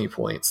score as many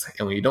points.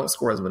 And when you don't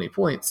score as many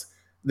points,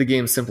 the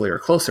games simply are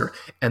closer.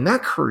 And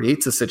that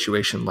creates a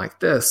situation like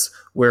this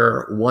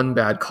where one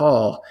bad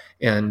call,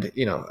 and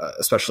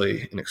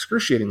especially an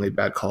excruciatingly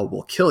bad call,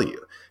 will kill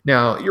you.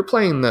 Now, you're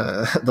playing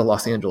the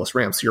Los Angeles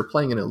Rams, so you're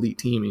playing an elite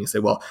team, and you say,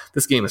 well,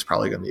 this game is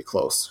probably going to be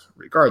close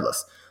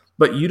regardless.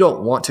 But you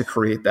don't want to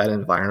create that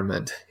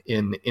environment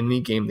in any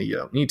game that you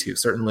don't need to.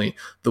 Certainly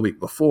the week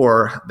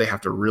before, they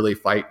have to really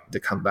fight to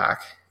come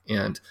back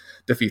and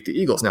defeat the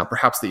Eagles. Now,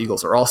 perhaps the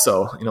Eagles are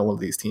also one of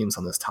these teams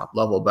on this top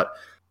level, but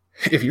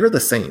if you're the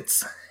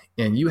Saints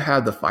and you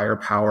have the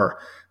firepower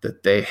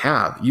that they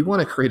have, you want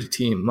to create a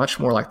team much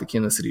more like the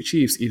Kansas City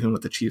Chiefs, even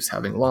with the Chiefs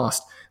having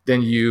lost,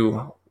 than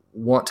you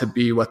want to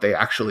be what they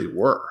actually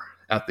were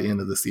at the end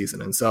of the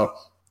season. And so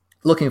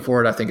looking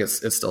forward, I think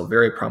it's still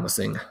very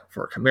promising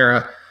for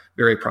Kamara,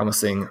 very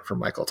promising for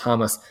Michael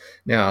Thomas.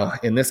 Now,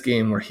 in this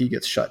game where he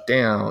gets shut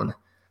down,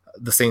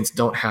 the Saints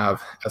don't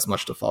have as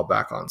much to fall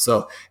back on.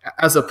 So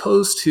as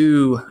opposed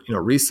to,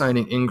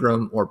 re-signing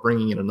Ingram or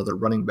bringing in another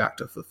running back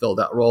to fulfill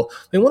that role,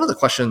 I mean, one of the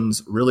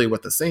questions really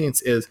with the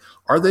Saints is,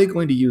 are they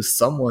going to use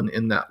someone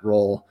in that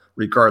role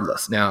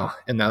regardless? Now,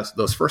 in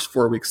those first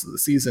 4 weeks of the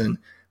season,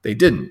 they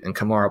didn't, and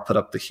Kamara put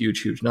up the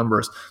huge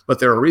numbers,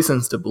 but there are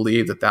reasons to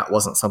believe that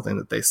wasn't something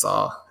that they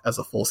saw as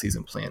a full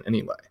season plan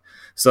anyway.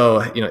 So,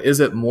 is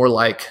it more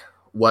like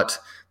what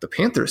the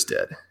Panthers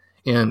did?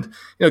 And,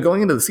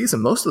 going into the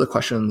season, most of the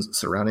questions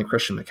surrounding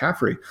Christian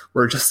McCaffrey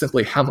were just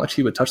simply how much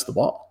he would touch the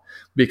ball,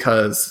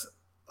 because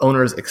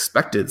owners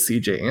expected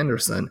CJ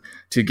Anderson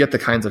to get the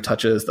kinds of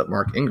touches that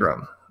Mark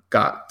Ingram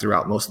got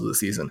throughout most of the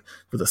season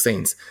for the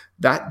Saints.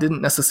 That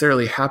didn't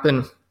necessarily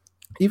happen,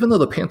 even though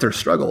the Panthers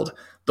struggled.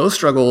 Those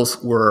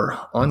struggles were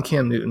on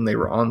Cam Newton. They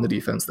were on the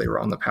defense. They were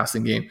on the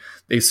passing game.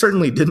 They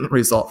certainly didn't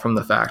result from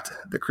the fact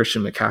that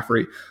Christian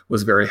McCaffrey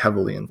was very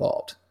heavily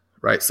involved.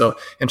 Right. So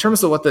in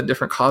terms of what the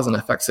different cause and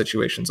effect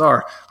situations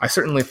are, I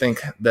certainly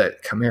think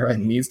that Kamara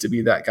needs to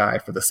be that guy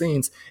for the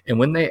Saints. And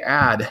when they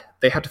add,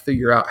 they have to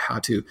figure out how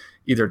to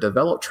either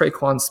develop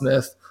Traquan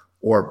Smith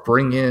or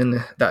bring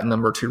in that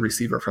number 2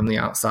 receiver from the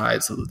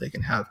outside so that they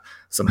can have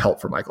some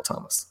help for Michael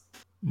Thomas.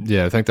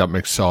 Yeah, I think that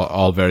makes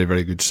all very,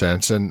 very good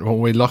sense. And when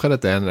we look at it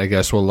then, I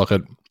guess we'll look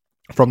at,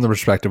 from the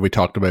perspective we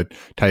talked about,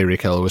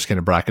 Tyreek Hill was kind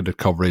of bracketed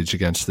coverage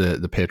against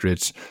the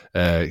Patriots.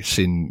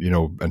 Seen,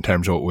 in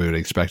terms of what we would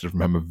expect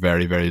from him, a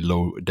very, very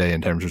low day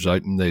in terms of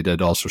resulting. They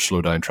did also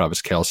slow down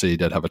Travis Kelce. He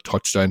did have a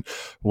touchdown.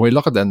 When we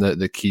look at then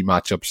the key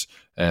matchups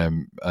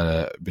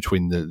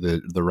between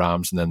the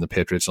Rams and then the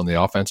Patriots on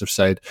the offensive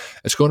side.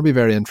 It's going to be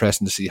very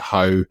interesting to see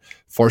how,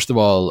 first of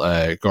all,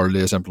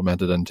 Gurley is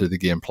implemented into the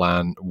game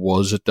plan.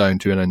 Was it down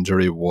to an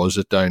injury? Was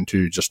it down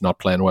to just not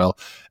playing well?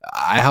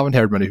 I haven't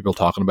heard many people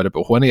talking about it,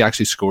 but when he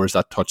actually scores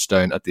that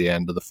touchdown at the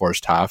end of the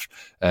first half,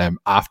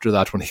 after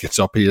that, when he gets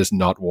up, he is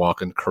not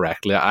walking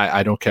correctly.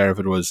 I don't care if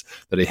it was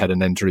that he had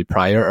an injury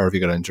prior or if he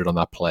got injured on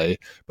that play,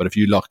 but if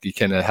you look, he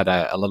kind of had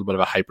a little bit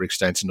of a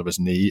hyperextension of his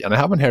knee, and I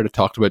haven't heard it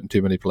talked about in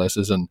too many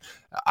places, and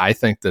I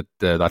think that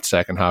that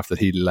second half that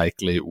he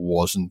likely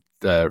wasn't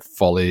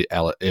fully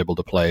able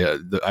to play.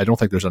 I don't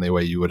think there's any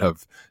way you would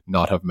have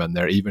not have him in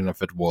there, even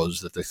if it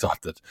was that they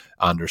thought that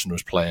Anderson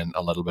was playing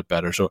a little bit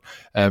better. So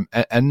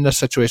in this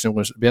situation, it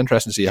will be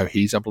interesting to see how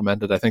he's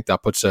implemented. I think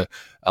that puts a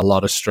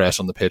lot of stress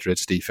on the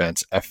Patriots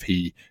defense if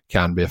he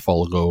can be a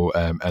full go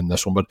in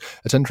this one. But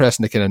it's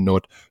interesting to kind of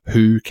note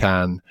who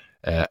can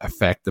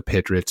affect the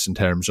Patriots in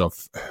terms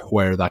of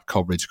where that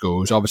coverage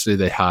goes. Obviously,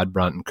 they had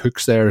Brandon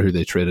Cooks there, who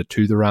they traded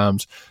to the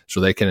Rams, so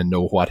they kind of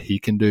know what he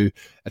can do.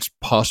 It's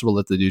possible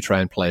that they do try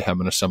and play him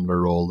in a similar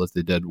role that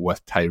they did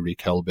with Tyreek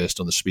Hill based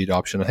on the speed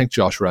option. I think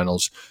Josh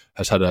Reynolds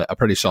has had a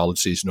pretty solid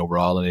season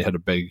overall, and he had a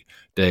big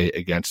day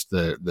against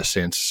the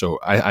Saints. So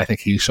I think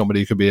he's somebody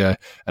who could be an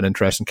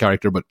interesting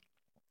character. But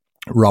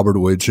Robert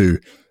Woods, who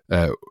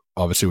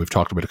obviously we've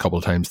talked about a couple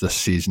of times this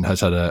season, has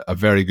had a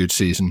very good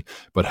season,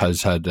 but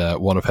has had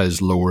one of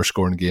his lower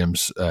scoring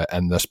games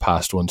in this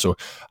past one. So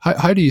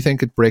how do you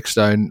think it breaks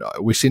down?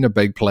 We've seen a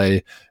big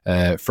play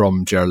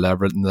from Gerald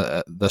Everett in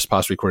this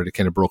past week where it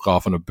kind of broke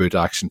off on a boot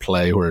action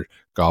play where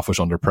Goff was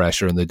under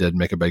pressure and they did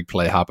make a big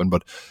play happen.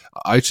 But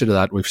outside of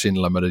that, we've seen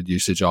limited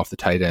usage off the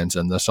tight ends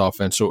in this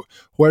offense. So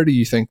where do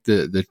you think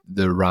the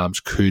Rams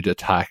could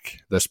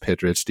attack this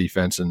Patriots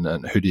defense,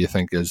 and who do you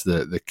think is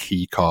the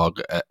key cog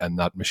in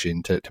that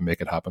machine to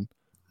make it happen?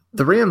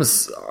 The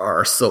Rams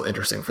are so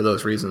interesting for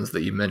those reasons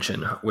that you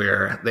mentioned,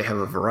 where they have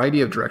a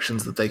variety of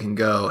directions that they can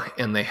go,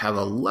 and they have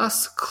a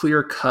less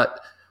clear-cut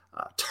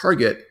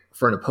target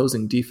for an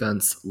opposing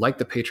defense like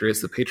the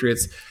Patriots. The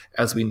Patriots,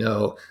 as we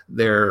know,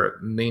 their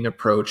main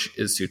approach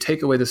is to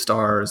take away the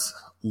stars,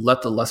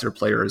 let the lesser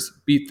players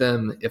beat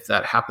them. If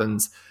that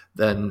happens,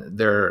 then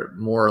they're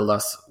more or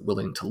less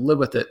willing to live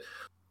with it.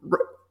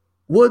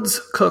 Woods,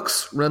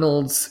 Cooks,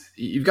 Reynolds,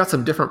 you've got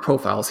some different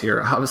profiles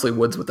here. Obviously,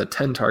 Woods with the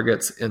 10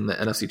 targets in the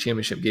NFC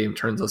Championship game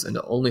turns those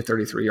into only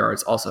 33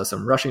 yards. Also has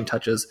some rushing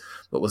touches,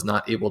 but was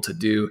not able to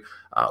do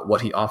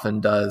what he often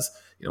does,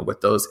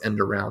 with those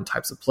end-around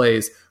types of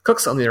plays.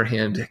 Cooks, on the other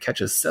hand,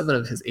 catches 7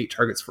 of his 8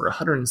 targets for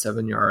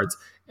 107 yards,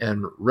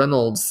 and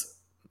Reynolds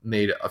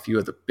made a few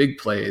of the big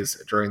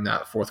plays during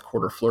that fourth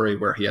quarter flurry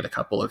where he had a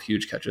couple of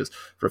huge catches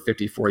for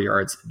 54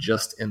 yards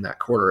just in that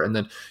quarter. And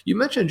then you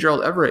mentioned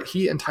Gerald Everett.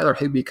 He and Tyler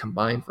Higbee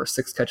combined for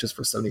 6 catches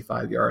for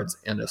 75 yards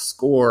and a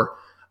score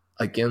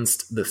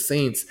against the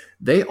Saints.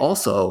 They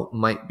also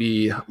might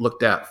be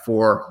looked at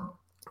for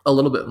a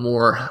little bit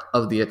more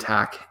of the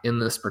attack in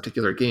this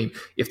particular game.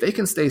 If they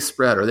can stay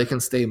spread or they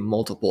can stay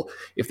multiple,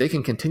 if they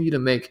can continue to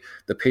make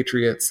the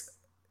Patriots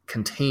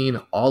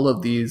contain all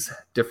of these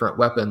different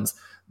weapons,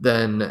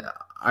 then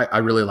I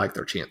really like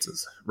their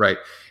chances, right?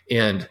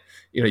 And,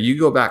 you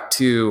go back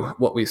to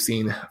what we've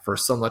seen for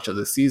so much of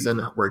the season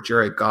where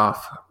Jared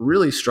Goff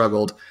really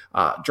struggled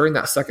during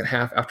that second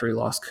half after he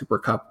lost Cooper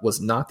Kupp, was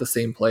not the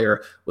same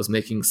player, was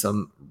making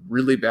some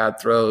really bad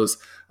throws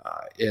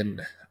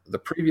in the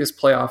previous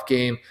playoff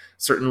game,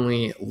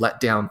 certainly let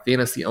down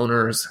fantasy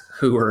owners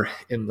who were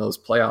in those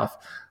playoff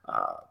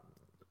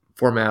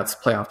formats,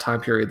 playoff time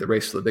period, the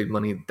race for the big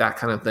money, that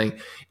kind of thing.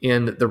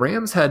 And the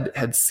Rams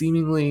had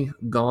seemingly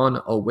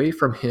gone away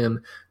from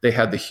him. They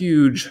had the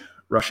huge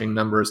rushing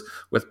numbers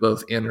with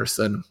both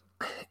Anderson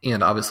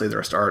and obviously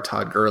their star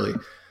Todd Gurley.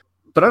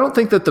 But I don't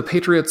think that the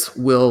Patriots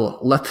will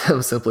let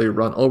them simply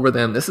run over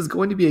them. This is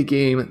going to be a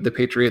game the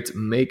Patriots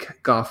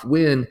make Goff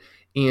win.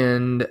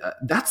 And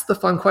that's the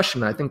fun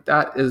question. I think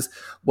that is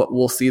what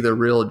we'll see the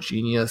real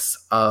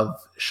genius of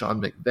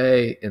Sean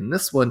McVay in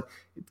this one.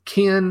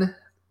 Can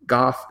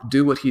Goff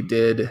do what he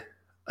did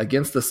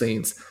against the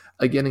Saints,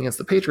 again against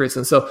the Patriots?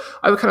 And so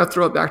I would kind of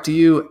throw it back to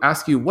you,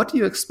 ask you, what do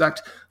you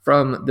expect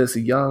from this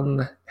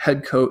young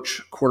head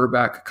coach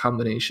quarterback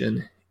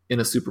combination in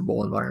a Super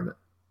Bowl environment?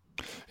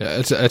 Yeah,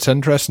 it's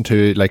interesting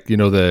too. Like,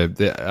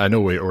 I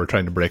know we're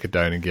trying to break it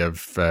down and give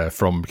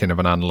from kind of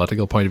an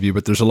analytical point of view,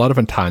 but there's a lot of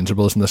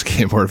intangibles in this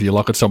game where if you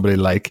look at somebody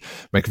like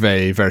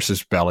McVay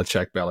versus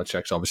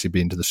Belichick's obviously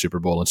been to the Super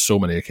Bowl on so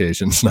many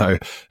occasions now.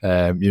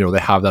 They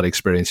have that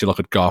experience. You look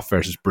at Goff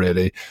versus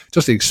Brady,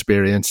 just the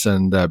experience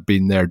and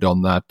been there,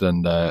 done that,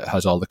 and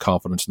has all the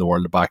confidence in the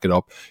world to back it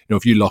up.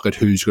 If you look at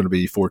who's going to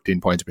be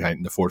 14 points behind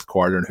in the fourth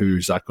quarter and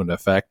who's that going to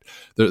affect,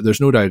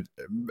 there's no doubt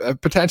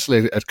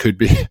potentially it could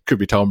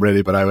be Tom Brady.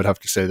 really, but I would have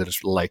to say that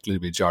it's likely to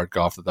be Jared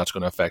Goff that's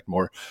going to affect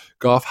more.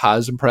 Goff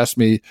has impressed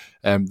me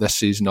this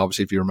season.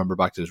 Obviously, if you remember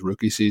back to his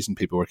rookie season,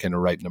 people were kind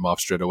of writing him off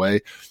straight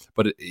away.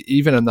 But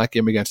even in that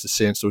game against the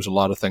Saints, there was a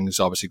lot of things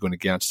obviously going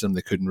against him.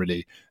 They couldn't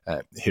really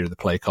hear the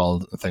play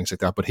call and things like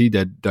that. But he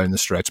did, down the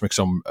stretch, make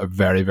some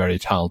very, very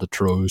talented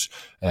throws.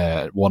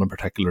 One in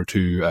particular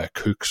to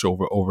Cooks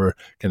over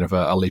kind of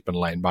a leaping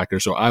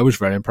linebacker. So I was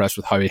very impressed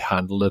with how he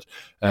handled it.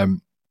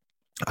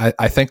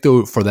 I think,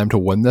 though, for them to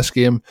win this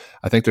game,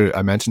 I think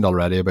I mentioned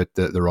already about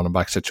the running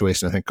back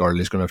situation. I think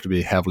Gurley's going to have to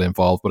be heavily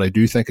involved, but I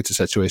do think it's a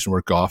situation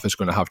where Goff is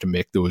going to have to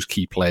make those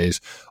key plays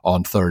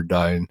on third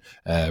down.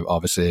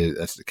 Obviously,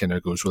 it kind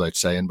of goes without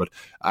saying, but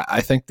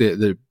I think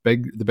the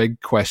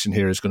big question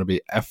here is going to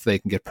be if they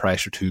can get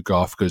pressure to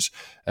Goff, because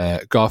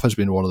Goff has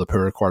been one of the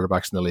poorer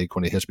quarterbacks in the league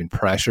when he has been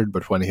pressured,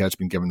 but when he has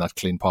been given that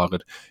clean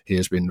pocket, he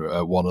has been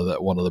one of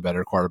the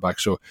better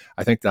quarterbacks. So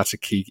I think that's a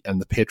key. And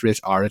the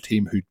Patriots are a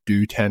team who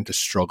do tend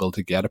to struggle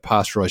to get a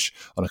pass rush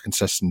on a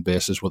consistent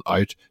basis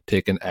without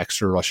taking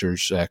extra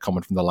rushers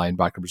coming from the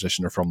linebacker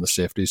position or from the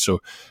safeties. So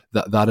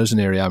that is an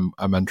area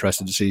I'm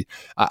interested to see.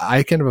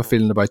 I kind of have a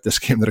feeling about this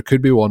game that it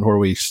could be one where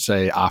we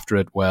say after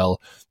it, well,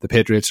 the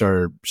Patriots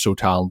are so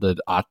talented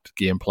at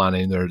game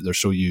planning, they're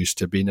so used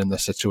to being in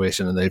this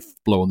situation, and they've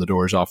blown the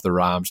doors off the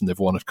Rams and they've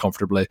won it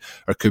comfortably.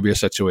 Or it could be a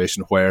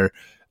situation where,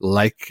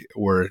 like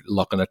we're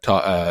looking at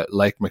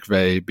like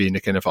McVay being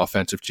a kind of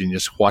offensive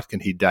genius, what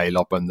can he dial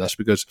up on this?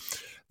 Because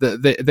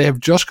they have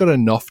just got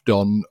enough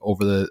done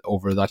over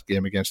that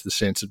game against the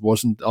Saints. It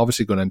wasn't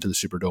obviously going into the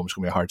Superdome, it's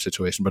going to be a hard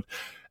situation, but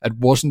it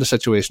wasn't a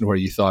situation where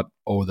you thought,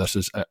 oh, this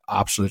is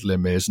absolutely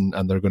amazing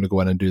and they're going to go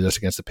in and do this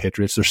against the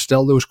Patriots. There's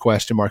still those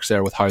question marks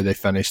there with how they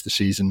finish the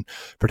season,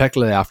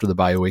 particularly after the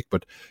bye week.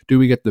 But do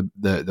we get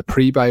the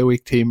pre-bye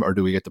week team or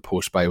do we get the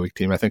post-bye week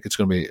team? I think it's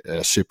going to be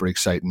super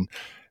exciting.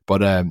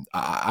 But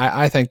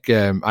I think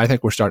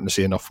we're starting to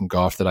see enough from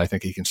Goff that I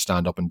think he can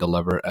stand up and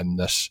deliver in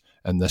this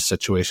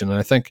situation. And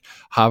I think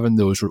having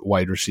those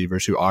wide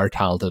receivers who are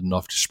talented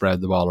enough to spread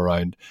the ball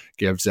around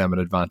gives them an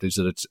advantage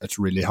that it's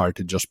really hard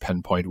to just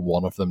pinpoint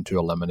one of them to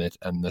eliminate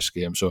in this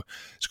game. So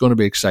it's going to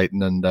be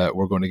exciting, and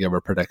we're going to give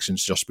our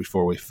predictions just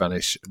before we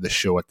finish the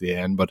show at the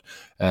end. But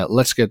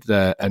let's get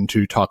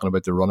into talking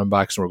about the running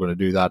backs, and we're going to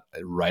do that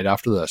right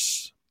after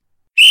this.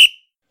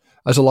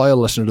 As a loyal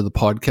listener to the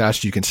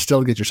podcast, you can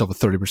still get yourself a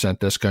 30%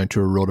 discount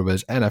to a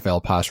RotoViz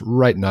NFL Pass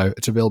right now.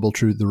 It's available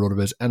through the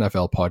RotoViz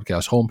NFL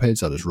Podcast homepage.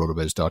 That is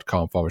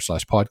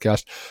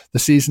rotoviz.com/podcast. The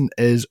season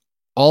is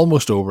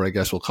almost over, I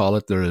guess we'll call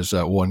it. There is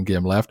one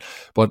game left,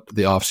 but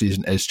the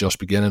offseason is just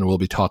beginning. We'll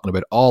be talking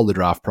about all the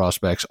draft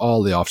prospects,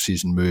 all the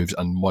offseason moves,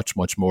 and much,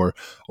 much more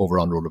over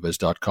on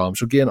rotoviz.com.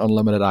 So gain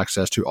unlimited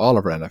access to all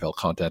of our NFL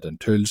content and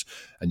tools,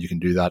 and you can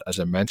do that, as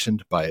I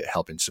mentioned, by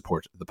helping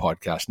support the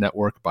podcast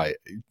network by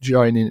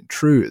joining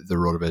through the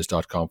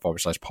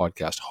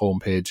rotoviz.com/podcast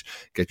homepage.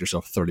 Get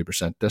yourself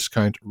 30%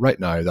 discount right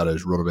now. That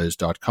is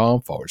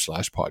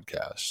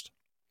rotoviz.com/podcast.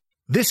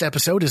 This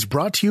episode is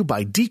brought to you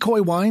by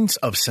Decoy Wines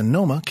of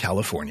Sonoma,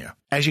 California.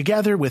 As you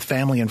gather with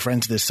family and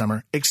friends this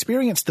summer,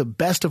 experience the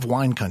best of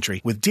wine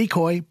country with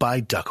Decoy by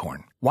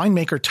Duckhorn.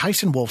 Winemaker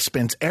Tyson Wolf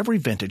spends every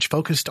vintage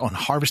focused on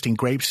harvesting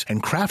grapes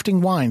and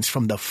crafting wines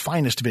from the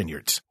finest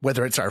vineyards.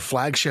 Whether it's our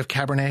flagship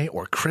Cabernet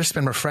or crisp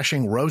and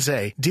refreshing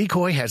Rosé,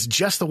 Decoy has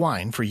just the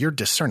wine for your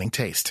discerning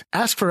taste.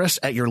 Ask for us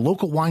at your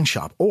local wine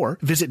shop or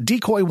visit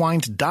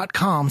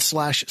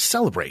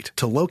decoywines.com/celebrate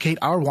to locate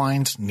our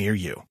wines near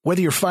you.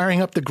 Whether you're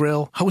firing up the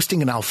grill,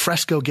 hosting an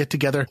alfresco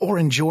get-together, or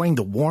enjoying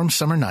the warm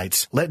summer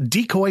nights, let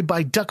Decoy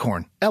by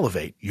Duckhorn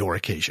elevate your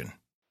occasion.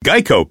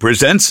 Geico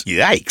presents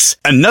Yikes!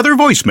 Another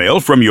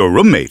voicemail from your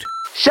roommate.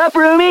 Sup,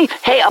 roomie?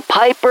 Hey, a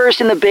pipe burst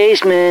in the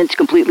basement. It's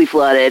completely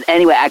flooded.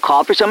 Anyway, I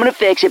called for someone to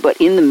fix it,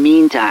 but in the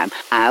meantime,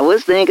 I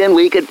was thinking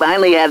we could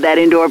finally have that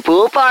indoor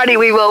pool party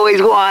we've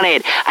always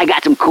wanted. I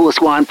got some cool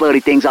swan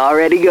floaty things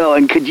already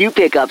going. Could you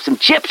pick up some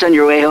chips on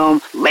your way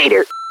home?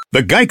 Later.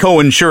 The Geico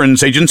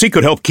Insurance Agency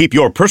could help keep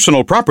your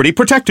personal property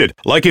protected,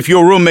 like if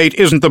your roommate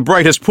isn't the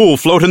brightest pool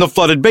float in the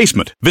flooded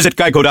basement. Visit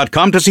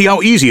geico.com to see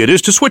how easy it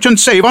is to switch and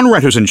save on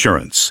renter's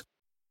insurance.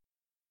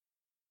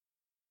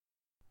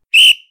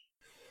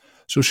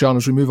 So, Sean,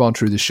 as we move on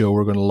through the show,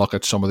 we're going to look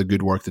at some of the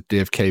good work that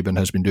Dave Cabin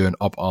has been doing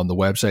up on the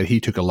website. He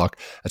took a look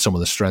at some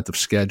of the strength of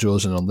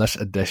schedules, and on this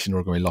edition,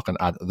 we're going to be looking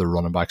at the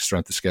running back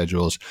strength of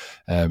schedules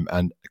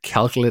and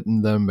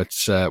calculating them.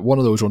 It's one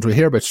of those ones we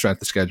hear about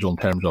strength of schedule in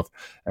terms of,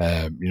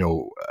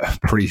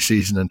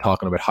 pre-season and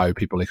talking about how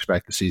people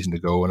expect the season to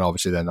go, and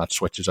obviously then that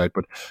switches out.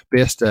 But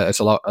it's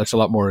a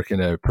lot more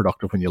kind of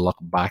productive when you look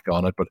back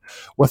on it. But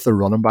with the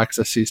running backs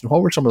this season,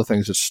 what were some of the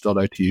things that stood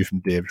out to you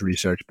from Dave's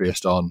research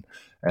based on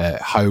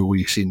how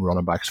we've seen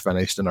running backs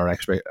finished and our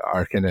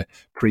kind of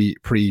pre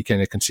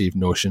kind of conceived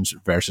notions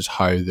versus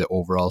how the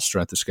overall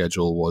strength of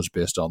schedule was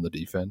based on the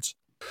defense?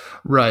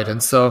 Right.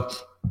 And so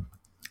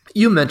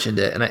you mentioned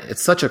it, and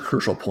it's such a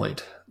crucial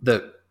point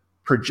that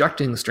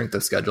projecting strength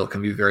of schedule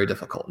can be very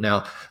difficult.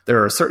 Now,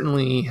 there are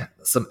certainly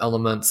some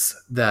elements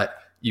that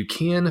you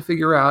can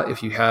figure out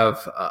if you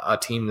have a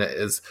team that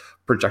is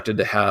projected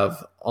to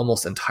have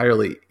almost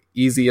entirely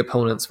easy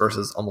opponents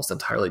versus almost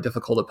entirely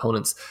difficult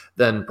opponents,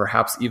 then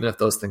perhaps even if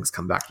those things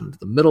come back into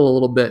the middle a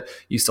little bit,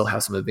 you still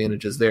have some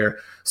advantages there.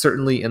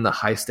 Certainly in the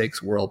high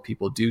stakes world,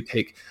 people do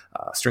take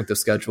strength of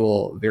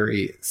schedule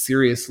very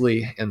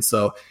seriously. And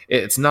so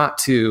it's not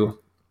to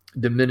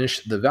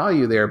diminish the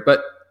value there,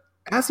 but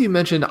as you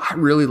mentioned, I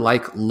really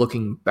like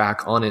looking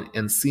back on it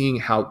and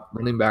seeing how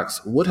running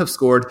backs would have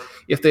scored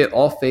if they had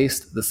all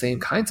faced the same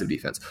kinds of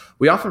defense.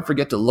 We often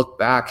forget to look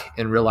back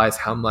and realize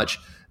how much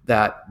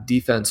that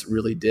defense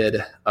really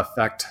did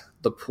affect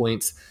the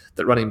points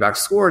that running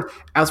backs scored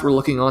as we're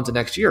looking on to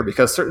next year,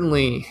 because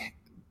certainly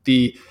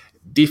the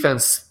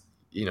defense,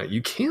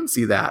 you can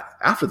see that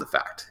after the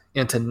fact,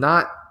 and to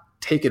not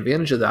take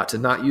advantage of that, to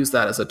not use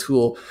that as a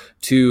tool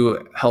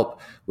to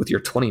help with your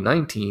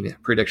 2019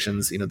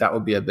 predictions, that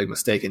would be a big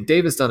mistake. And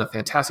Dave has done a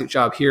fantastic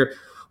job here.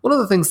 One of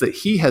the things that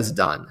he has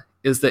done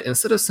is that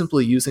instead of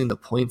simply using the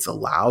points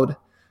allowed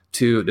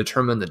to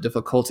determine the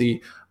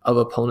difficulty of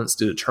opponents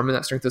to determine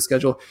that strength of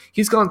schedule,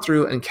 he's gone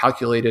through and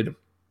calculated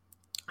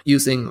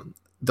using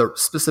the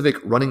specific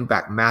running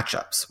back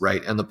matchups,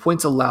 right? And the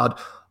points allowed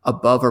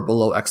above or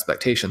below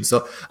expectations.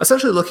 So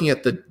essentially looking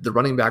at the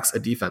running backs a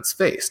defense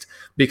faced,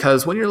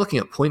 because when you're looking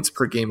at points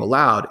per game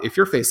allowed, if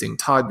you're facing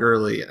Todd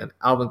Gurley and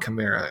Alvin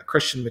Kamara,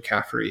 Christian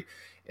McCaffrey,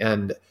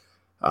 and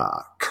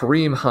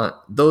Kareem Hunt,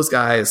 those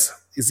guys,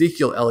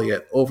 Ezekiel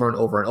Elliott over and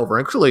over and over,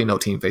 and clearly no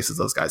team faces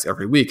those guys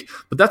every week,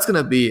 but that's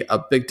going to be a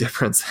big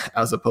difference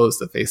as opposed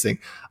to facing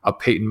a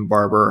Peyton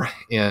Barber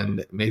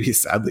and maybe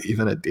sadly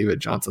even a David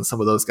Johnson, some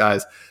of those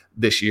guys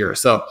this year.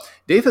 So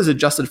Dave has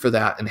adjusted for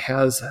that and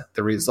has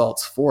the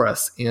results for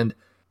us. And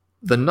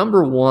the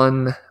number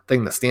one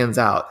thing that stands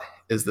out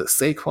is that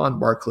Saquon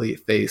Barkley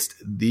faced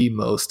the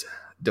most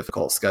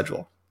difficult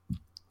schedule.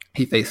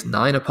 He faced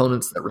 9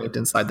 opponents that ranked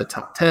inside the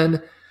top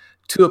 10,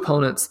 2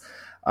 opponents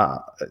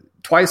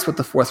twice with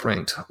the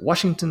 4th-ranked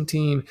Washington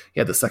team. He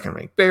had the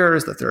 2nd-ranked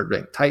Bears, the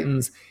 3rd-ranked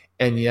Titans,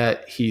 and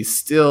yet he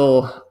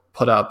still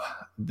put up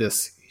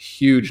this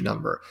huge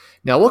number.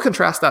 Now, we'll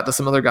contrast that to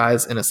some other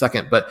guys in a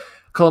second, but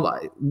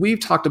Colm, we've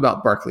talked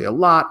about Barkley a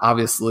lot.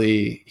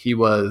 Obviously, he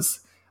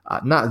was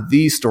not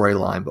the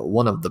storyline, but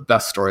one of the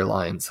best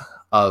storylines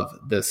of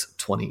this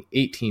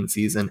 2018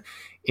 season.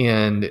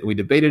 And we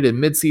debated in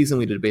midseason.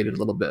 We debated a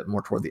little bit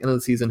more toward the end of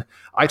the season.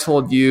 I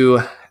told you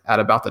at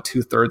about the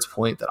 2/3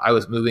 point that I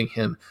was moving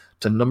him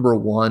to number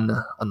 1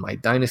 on my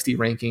dynasty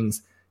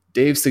rankings.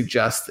 Dave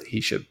suggests that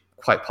he should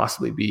quite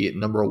possibly be at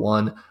number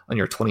 1 on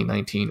your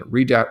 2019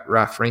 redraft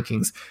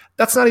rankings.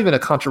 That's not even a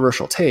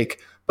controversial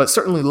take, but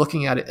certainly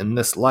looking at it in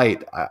this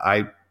light,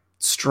 I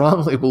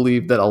strongly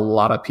believe that a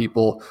lot of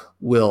people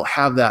will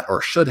have that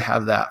or should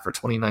have that for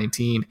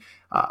 2019.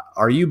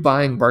 Are you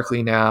buying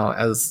Barkley now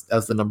as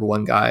the number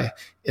 1 guy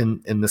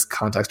in this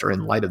context or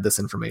in light of this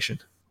information?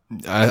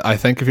 I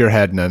think if you're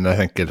heading in, I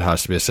think it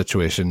has to be a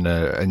situation,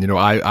 and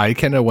I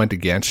kind of went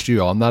against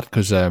you on that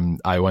because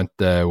I went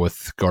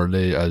with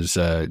Gurley as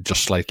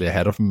just slightly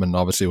ahead of him, and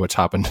obviously what's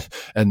happened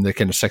in the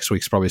kind of 6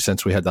 weeks probably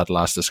since we had that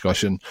last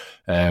discussion,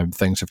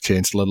 things have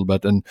changed a little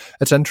bit, and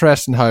it's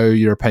interesting how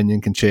your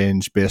opinion can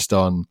change based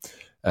on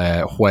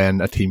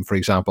when a team, for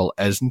example,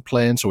 isn't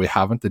playing. So we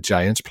haven't the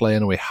Giants playing,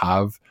 and we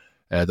have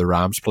the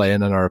Rams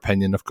playing, and our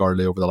opinion of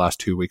Gurley over the last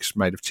 2 weeks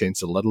might have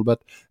changed a little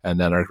bit, and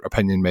then our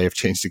opinion may have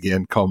changed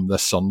again come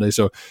this Sunday.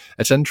 So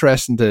it's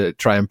interesting to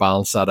try and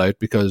balance that out,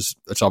 because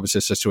it's obviously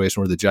a situation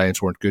where the Giants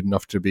weren't good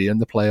enough to be in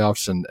the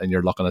playoffs, and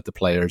you're looking at the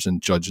players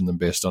and judging them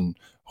based on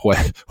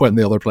when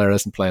the other player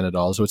isn't playing at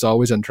all. So it's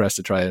always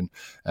interesting to try and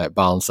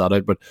balance that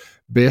out. But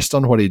based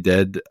on what he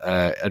did,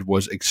 it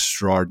was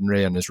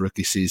extraordinary in his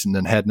rookie season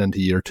and heading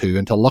into year 2.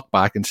 And to look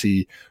back and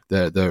see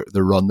the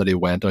run that he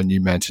went on,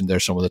 you mentioned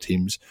there's some of the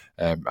teams.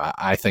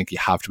 I think you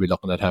have to be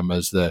looking at him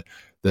as the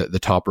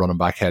top running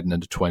back heading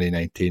into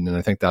 2019. And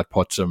I think that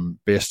puts him,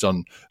 based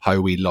on how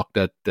we looked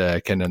at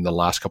kind of in the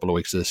last couple of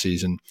weeks of the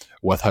season,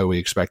 with how we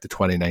expect the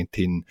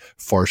 2019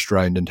 first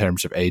round in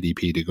terms of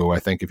ADP to go. I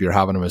think if you're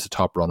having him as the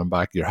top running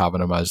back, you're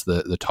having him as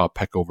the top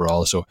pick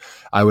overall. So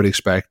I would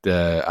expect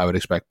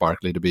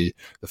Barkley to be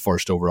the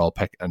first overall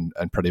pick and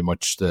pretty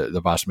much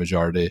the vast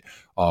majority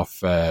of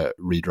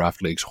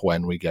redraft leagues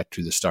when we get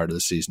to the start of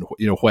the season.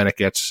 When it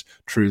gets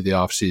through the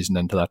off season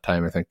into that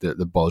time, I think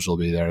the buzz will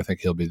be there. I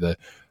think he'll be the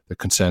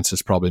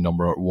consensus probably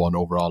number 1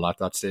 overall at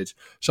that stage.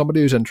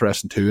 Somebody who's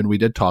interesting too, and we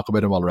did talk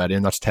about him already,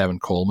 and that's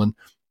Tevin Coleman.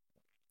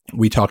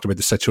 We talked about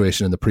the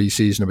situation in the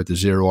preseason, about the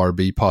 0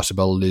 RB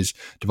possibilities.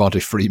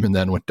 Devontae Freeman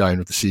then went down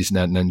with the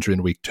season-ending injury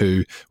in week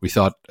 2. We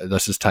thought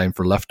this is time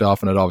for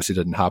liftoff, and it obviously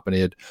didn't happen.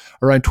 He had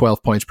around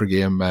 12 points per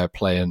game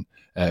playing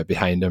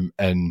behind him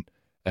in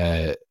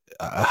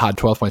had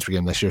 12 points per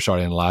game this year,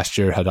 and last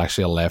year had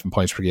actually 11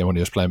 points per game when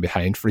he was playing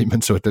behind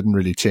Freeman, so it didn't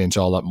really change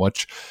all that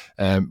much.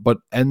 But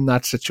in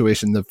that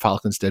situation, the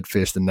Falcons did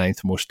face the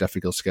 9th most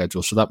difficult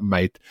schedule, so that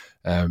might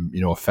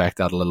affect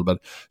that a little bit.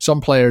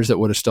 Some players that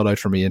would have stood out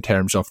for me in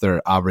terms of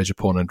their average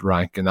opponent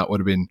rank, and that would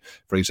have been,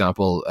 for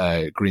example,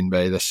 Green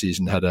Bay this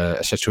season had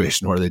a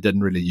situation where they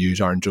didn't really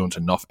use Aaron Jones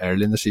enough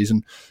early in the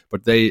season,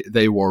 but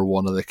they were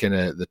one of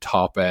the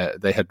top.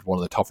 They had one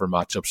of the tougher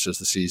matchups as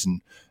the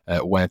season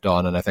went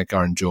on, and I think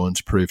Aaron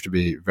Jones proved to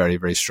be very,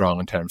 very strong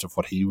in terms of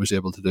what he was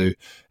able to do.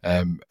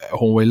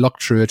 When we look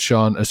through it,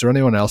 Sean, is there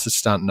anyone else that's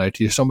standing out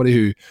to you? Somebody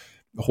who,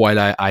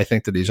 while I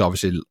think that he's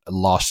obviously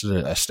lost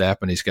a step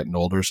and he's getting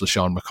older, is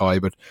LeSean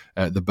McCoy,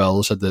 but the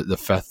Bills had the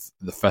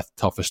fifth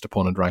toughest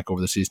opponent rank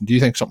over the season. Do you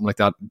think something like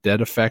that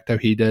did affect how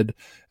he did?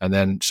 And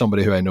then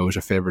somebody who I know is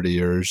a favourite of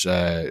yours,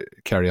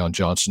 Kerryon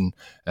Johnson,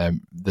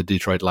 the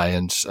Detroit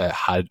Lions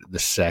had the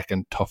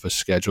second toughest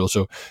schedule.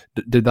 So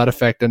did that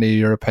affect any of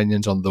your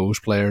opinions on those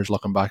players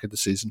looking back at the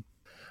season?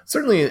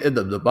 Certainly in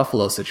the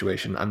Buffalo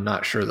situation, I'm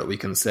not sure that we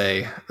can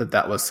say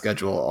that was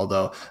schedule,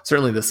 although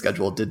certainly the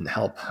schedule didn't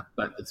help.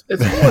 But it's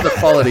more the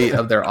quality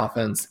of their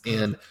offense.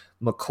 And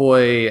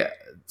McCoy,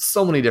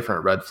 so many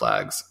different red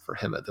flags for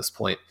him at this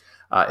point.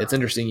 It's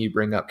interesting you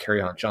bring up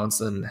Kerryon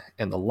Johnson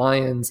and the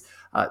Lions.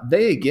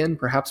 They, again,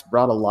 perhaps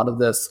brought a lot of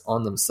this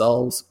on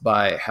themselves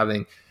by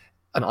having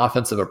an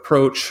offensive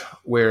approach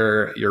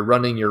where you're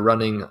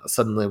running,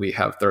 suddenly we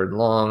have 3rd and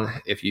long.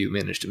 If you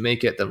manage to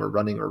make it, then we're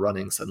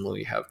running,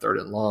 suddenly we have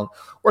 3rd and long,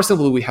 or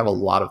simply we have a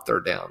lot of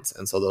 3rd downs,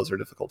 and so those are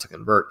difficult to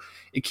convert.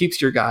 It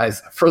keeps your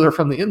guys further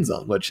from the end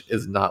zone, which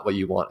is not what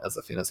you want as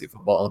a fantasy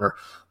football owner.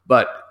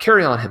 But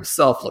Kerryon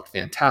himself looked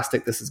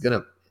fantastic. This is going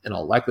to, in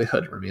all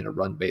likelihood, remain a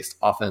run-based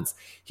offense.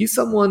 He's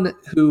someone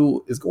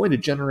who is going to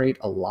generate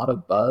a lot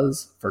of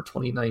buzz for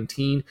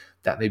 2019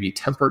 that may be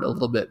tempered a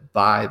little bit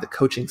by the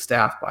coaching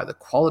staff, by the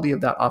quality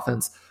of that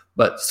offense,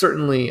 but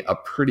certainly a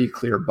pretty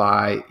clear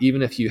buy.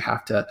 Even if you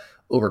have to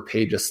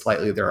overpay just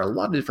slightly, there are a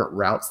lot of different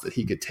routes that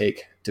he could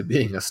take to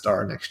being a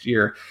star next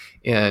year.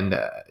 And,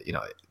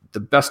 the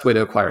best way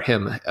to acquire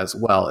him as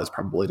well is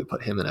probably to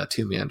put him in a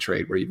 2-man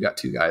trade where you've got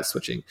 2 guys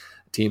switching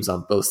teams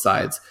on both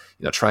sides,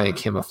 try and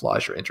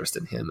camouflage your interest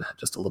in him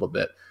just a little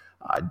bit.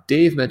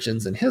 Dave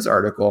mentions in his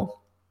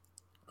article,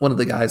 one of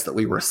the guys that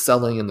we were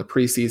selling in the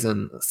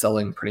preseason,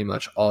 selling pretty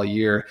much all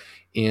year,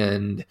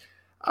 and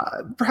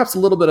perhaps a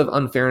little bit of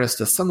unfairness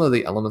to some of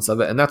the elements of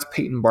it, and that's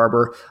Peyton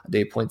Barber.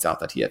 Dave points out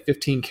that he had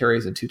 15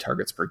 carries and 2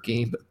 targets per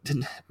game, but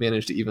didn't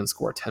manage to even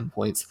score 10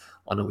 points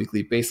on a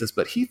weekly basis,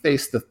 but he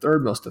faced the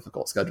 3rd most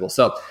difficult schedule.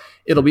 So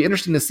it'll be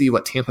interesting to see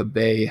what Tampa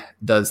Bay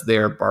does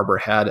there. Barber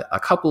had a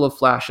couple of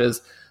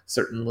flashes.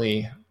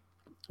 Certainly,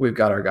 we've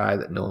got our guy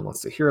that no one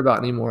wants to hear about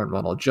anymore, and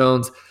Ronald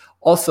Jones.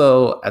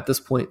 Also, at this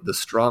point, the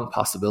strong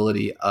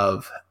possibility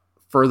of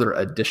further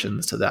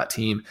additions to that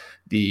team.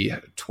 The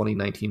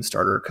 2019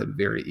 starter could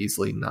very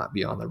easily not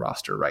be on the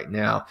roster right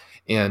now,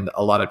 and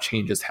a lot of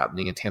changes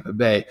happening in Tampa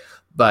Bay.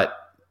 But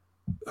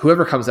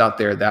whoever comes out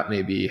there, that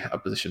may be a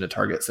position to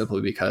target simply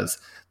because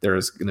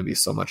there's going to be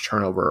so much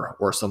turnover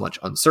or so much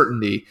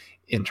uncertainty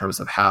in terms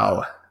of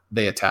how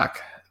they attack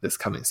this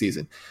coming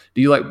season.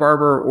 Do you like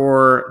Barber,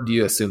 or do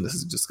you assume this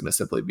is just going to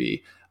simply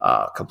be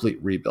a complete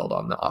rebuild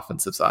on the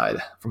offensive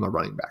side from a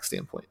running back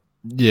standpoint?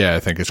 Yeah, I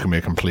think it's going to be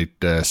a complete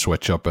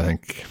switch up. I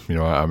think,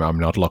 I'm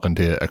not looking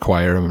to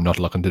acquire him. I'm not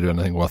looking to do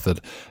anything with it.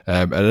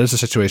 It is a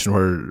situation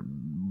where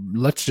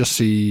let's just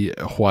see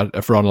what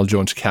if Ronald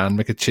Jones can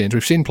make a change.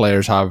 We've seen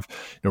players have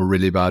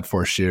really bad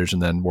first years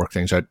and then work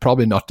things out.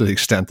 Probably not to the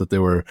extent that they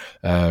were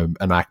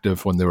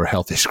inactive when they were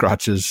healthy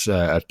scratches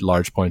at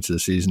large points of the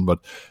season. But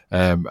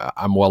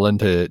I'm willing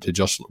to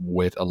just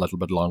wait a little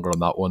bit longer on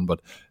that one. But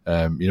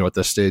at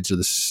this stage of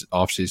this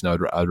off season,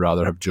 I'd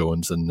rather have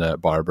Jones than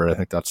Barber. I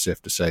think that's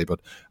safe to say. But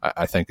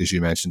I think, as you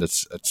mentioned,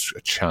 it's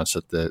a chance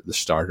that the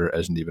starter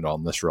isn't even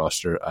on this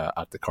roster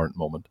at the current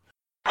moment.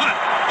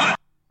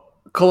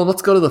 Colin,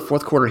 let's go to the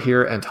 4th quarter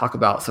here and talk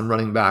about some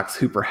running backs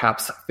who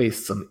perhaps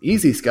face some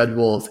easy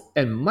schedules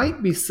and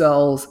might be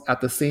sells at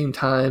the same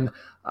time.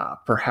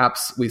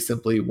 Perhaps we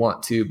simply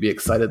want to be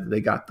excited that they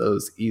got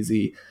those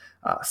easy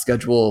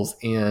schedules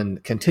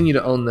and continue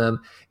to own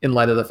them in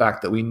light of the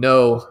fact that we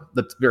know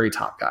the very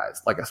top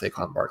guys, like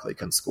Saquon Barkley,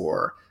 can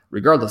score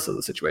regardless of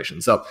the situation.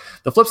 So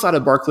the flip side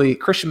of Barkley,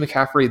 Christian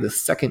McCaffrey, the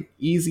second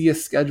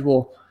easiest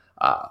schedule,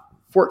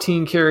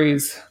 14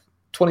 carries,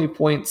 20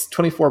 points,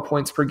 24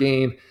 points per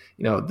game.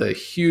 The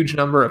huge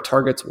number of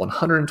targets,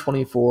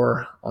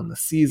 124 on the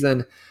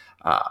season.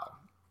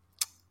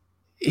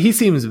 He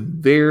seems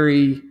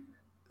very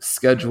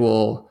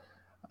schedule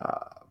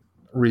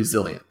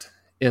resilient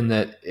in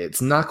that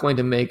it's not going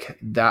to make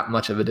that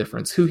much of a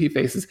difference who he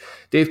faces.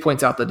 Dave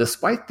points out that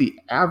despite the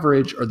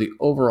average or the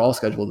overall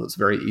schedule that's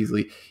very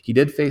easily, he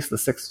did face the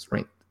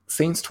 6th-ranked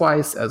Saints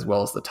twice, as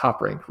well as the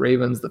top-ranked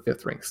Ravens, the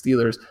 5th-ranked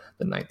Steelers,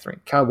 the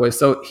 9th-ranked Cowboys.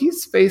 So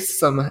he's faced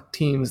some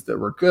teams that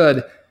were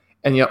good,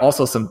 and yet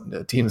also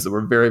some teams that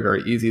were very,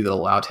 very easy that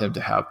allowed him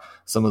to have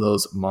some of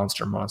those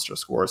monster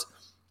scores.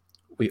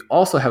 We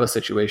also have a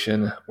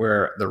situation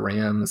where the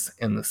Rams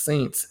and the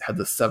Saints had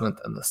the 7th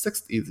and the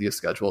 6th easiest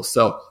schedule.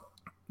 So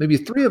maybe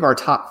 3 of our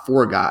top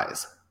 4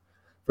 guys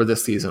for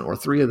this season, or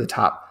 3 of the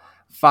top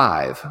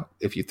 5,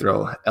 if you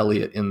throw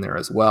Elliott in there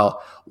as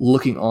well,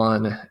 looking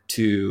on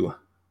to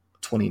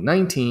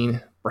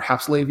 2019,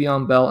 perhaps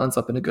Le'Veon Bell ends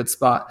up in a good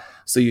spot.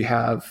 So you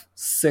have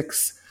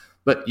 6,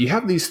 but you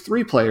have these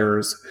 3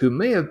 players who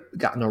may have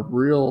gotten a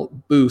real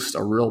boost,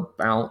 a real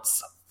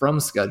bounce from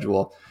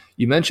schedule.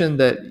 You mentioned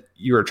that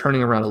you were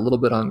turning around a little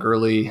bit on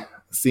Gurley,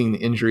 seeing the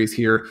injuries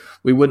here.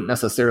 We wouldn't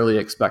necessarily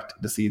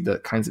expect to see the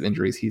kinds of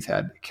injuries he's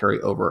had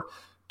carry over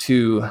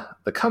to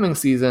the coming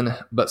season,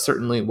 but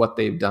certainly what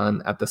they've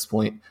done at this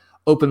point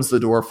opens the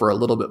door for a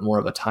little bit more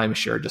of a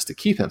timeshare just to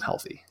keep him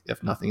healthy,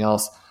 if nothing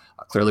else.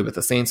 Clearly with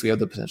the Saints, we have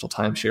the potential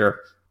timeshare.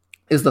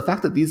 Is the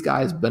fact that these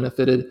guys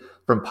benefited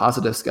from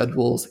positive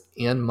schedules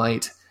and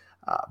might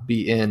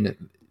be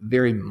in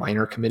very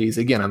minor committees.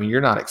 Again, I mean, you're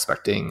not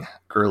expecting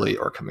Gurley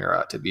or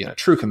Kamara to be in a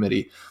true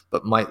committee,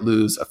 but might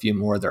lose a few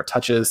more of their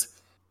touches.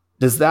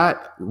 Does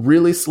that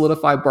really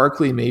solidify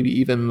Barkley, maybe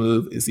even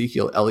move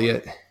Ezekiel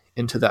Elliott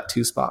into that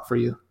 2 spot for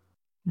you?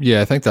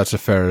 Yeah, I think that's a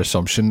fair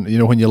assumption.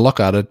 When you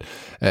look at it,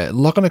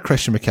 looking at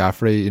Christian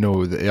McCaffrey,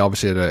 he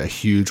obviously had a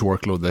huge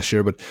workload this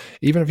year, but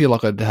even if you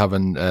look at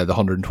having the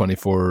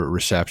 124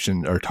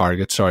 reception or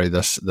targets,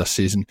 this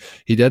season,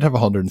 he did have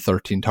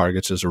 113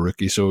 targets as a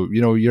rookie. So,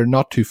 you're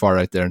not too far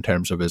out there in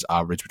terms of his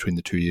average between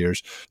the 2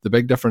 years. The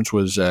big difference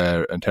was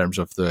in terms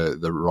of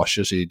the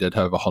rushes. He did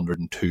have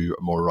 102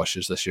 more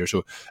rushes this year.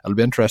 So it'll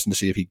be interesting to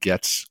see if he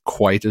gets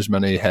quite as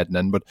many heading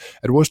in, but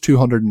it was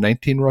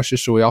 219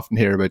 rushes. So we often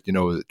hear about,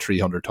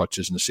 300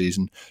 touches in the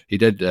season. He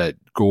did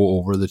go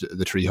over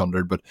the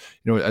 300, but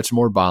it's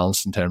more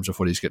balanced in terms of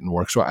what he's getting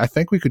work. So I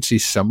think we could see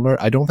similar.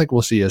 I don't think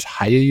we'll see as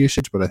high a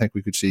usage, but I think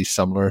we could see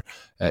similar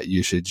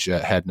usage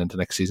heading into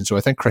next season. So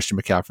I think Christian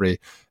McCaffrey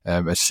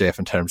is safe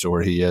in terms of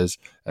where he is,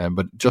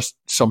 but just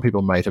some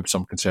people might have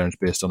some concerns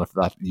based on if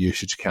that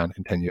usage can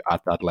continue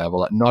at that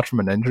level, not from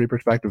an injury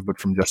perspective,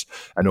 but from just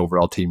an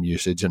overall team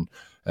usage. And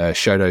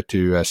shout out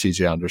to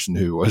CJ Anderson,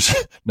 who was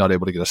not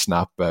able to get a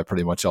snap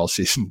pretty much all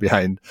season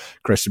behind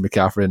Christian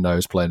McCaffrey, and now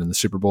is playing in the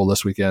Super Bowl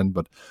this weekend,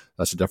 but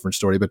that's a different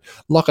story. But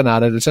looking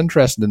at it, it's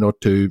interesting to note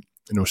too,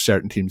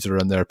 certain teams that are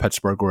in there.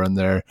 Pittsburgh were in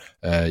there.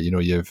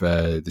 You have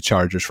the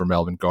Chargers for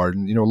Melvin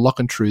Gordon.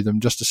 Looking through them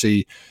just to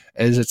see,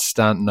 is it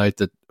standing out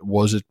that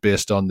was it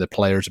based on the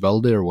player's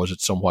ability, or was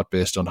it somewhat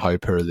based on how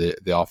poor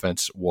the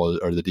offense was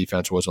or the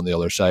defense was on the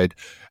other side?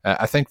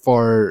 I think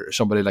for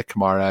somebody like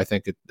Kamara, I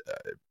think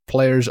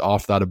players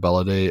off that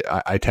ability,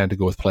 I tend to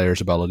go with players'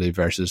 ability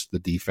versus the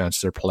defense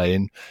they're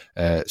playing.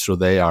 So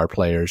they are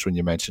players. When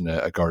you mention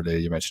a Gurley,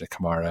 you mention a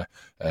Kamara,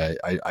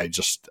 I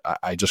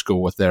just go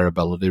with their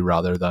ability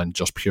rather than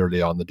just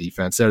purely on the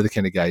defense. They're the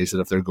kind of guys that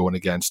if they're going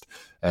against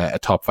a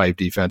top 5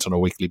 defense on a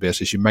weekly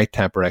basis, you might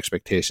temper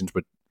expectations,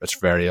 but it's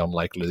very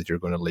unlikely that you're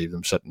going to leave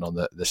them sitting on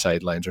the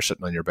sidelines or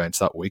sitting on your bench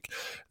that week.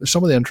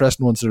 Some of the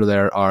interesting ones that are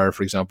there are,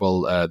 for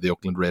example, the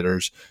Oakland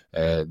Raiders.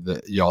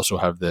 You also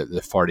have the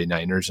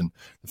 49ers, and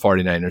the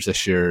 49ers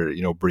this year,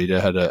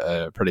 Breida had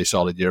a pretty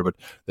solid year, but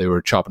they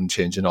were chopping and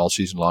changing all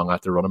season long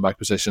at their running back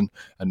position.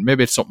 And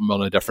maybe it's something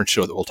on a different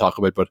show that we'll talk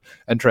about, but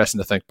interesting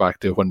to think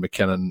back to when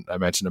McKinnon, I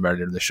mentioned him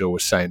earlier in the show,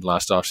 was signed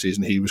last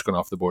offseason. He was going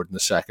off the board in the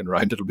 2nd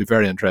round. It'll be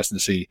very interesting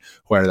to see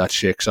where that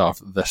shakes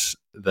off this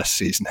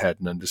season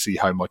heading, and to see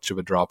how much of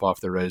a drop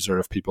off there is, or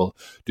if people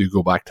do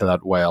go back to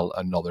that well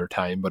another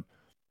time. But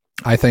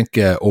I think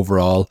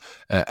overall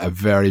a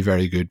very,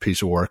 very good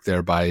piece of work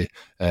there by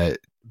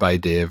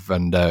Dave,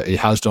 and he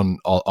has done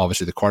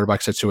obviously the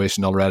quarterback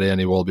situation already, and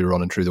he will be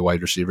running through the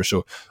wide receiver.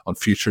 So on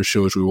future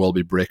shows we will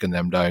be breaking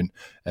them down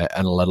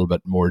in a little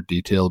bit more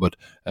detail, but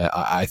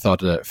I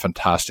thought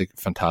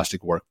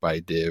fantastic work by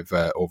Dave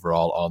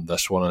overall on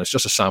this one, and it's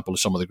just a sample of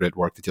some of the great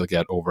work that you'll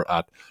get over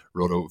at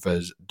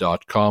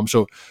rotoviz.com.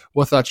 So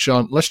with that,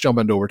 Sean, let's jump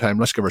into overtime.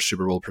 Let's give our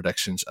Super Bowl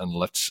predictions, and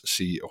let's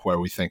see where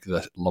we think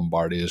that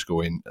Lombardi is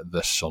going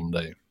this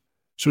Sunday.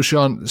 So,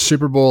 Sean,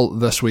 Super Bowl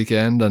this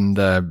weekend, and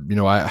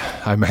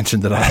I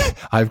mentioned that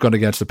I've gone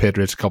against the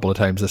Patriots a couple of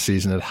times this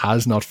season. It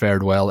has not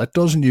fared well. It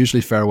doesn't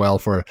usually fare well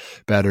for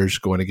bettors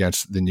going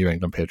against the New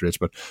England Patriots,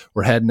 but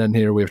we're heading in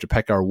here. We have to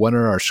pick our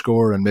winner, our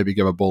score, and maybe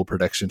give a bold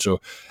prediction. So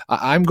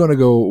I'm going to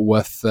go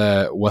with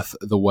the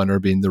winner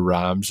being the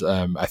Rams.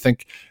 I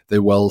think they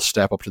will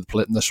step up to the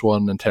plate in this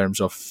one in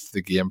terms of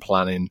the game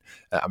planning.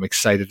 I'm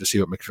excited to see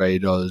what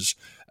McVay does.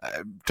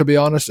 To be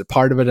honest,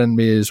 part of it in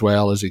me as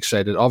well is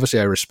excited. Obviously,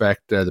 I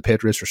respect the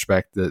Patriots,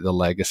 respect the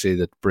legacy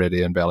that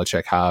Brady and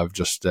Belichick have.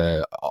 Just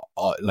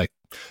like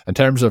in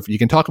terms of, you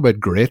can talk about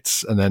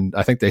greats, and then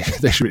I think they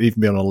should even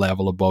be on a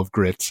level above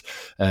greats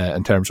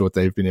in terms of what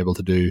they've been able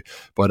to do.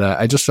 But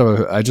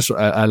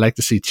I like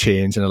to see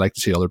change, and I like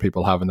to see other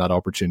people having that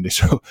opportunity.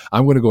 So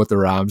I'm going to go with the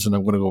Rams, and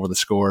I'm going to go over the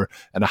score,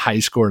 and a high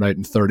score night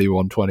in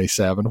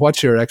 31-27.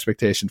 What's your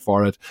expectation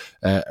for it?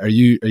 Are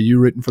you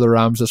rooting for the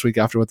Rams this week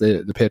after what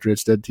the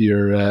Patriots did to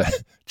your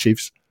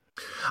Chiefs?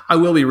 I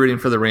will be rooting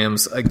for the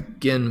Rams,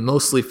 again,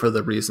 mostly for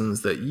the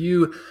reasons that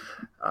you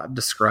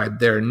described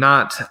there.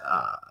 Not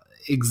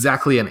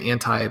exactly an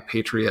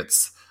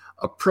anti-Patriots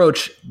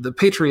approach. The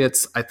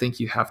Patriots, I think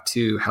you have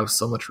to have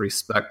so much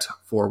respect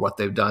for what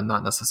they've done,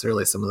 not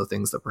necessarily some of the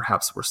things that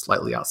perhaps were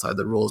slightly outside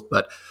the rules,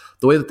 but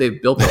the way that they've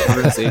built the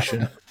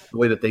organization, the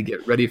way that they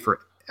get ready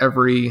for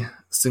every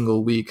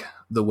single week,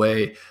 the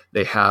way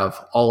they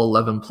have all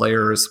 11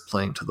 players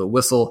playing to the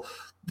whistle,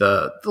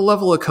 the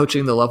level of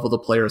coaching, the level of the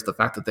players, the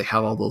fact that they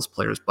have all those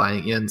players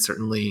buying in,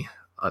 certainly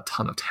a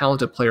ton of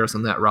talented players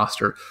on that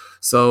roster.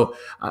 So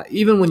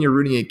even when you're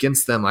rooting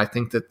against them, I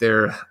think that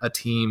they're a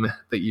team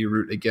that you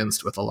root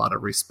against with a lot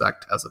of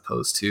respect as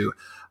opposed to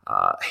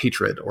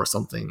hatred or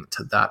something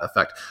to that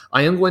effect.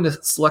 I am going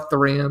to select the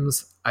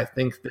Rams. I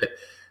think that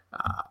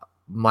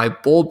my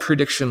bold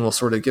prediction will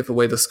sort of give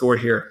away the score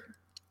here.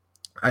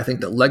 I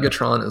think that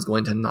Legatron is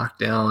going to knock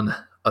down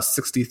a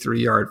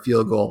 63-yard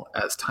field goal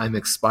as time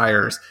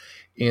expires.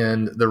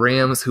 And the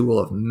Rams, who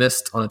will have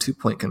missed on a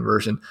 2-point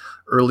conversion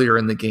earlier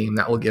in the game,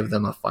 that will give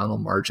them a final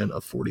margin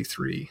of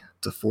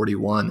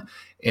 43-41,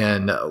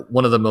 and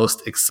one of the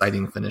most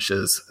exciting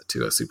finishes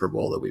to a Super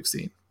Bowl that we've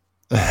seen.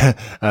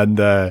 And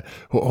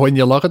when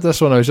you look at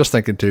this one, I was just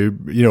thinking too,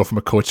 from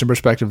a coaching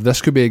perspective,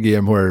 this could be a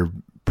game where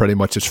pretty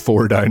much it's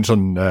 4 downs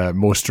on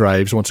most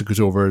drives once it goes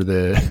over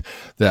the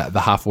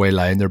halfway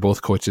line. They're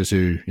both coaches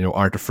who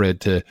aren't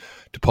afraid to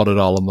put it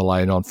all on the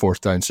line on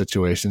 4th down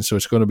situations. So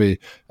it's going to be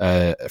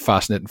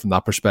fascinating from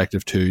that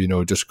perspective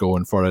too, just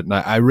going for it. And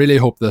I really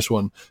hope this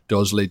one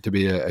does lead to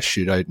be a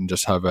shootout and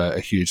just have a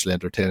hugely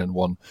entertaining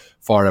one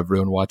for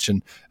everyone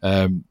watching.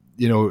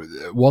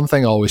 One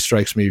thing always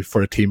strikes me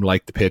for a team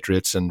like the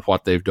Patriots and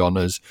what they've done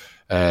is,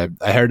 I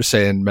heard a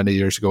saying many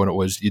years ago, and it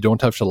was, you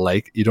don't have to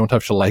like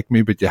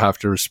me, but you have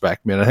to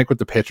respect me. And I think with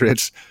the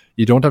Patriots,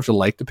 you don't have to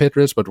like the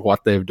Patriots, but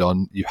what they've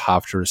done, you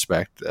have to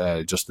respect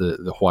just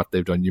the what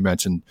they've done. You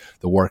mentioned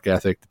the work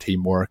ethic, the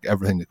teamwork,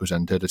 everything that goes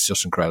into it. It's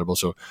just incredible.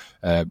 So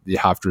you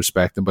have to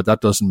respect them, but that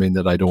doesn't mean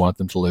that I don't want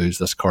them to lose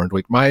this current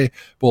week. My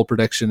bold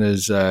prediction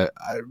is, it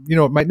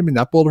mightn't have been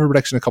that bold of a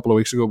prediction a couple of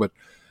weeks ago, but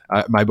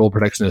my bold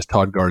prediction is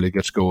Todd Gurley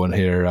gets going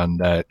here, and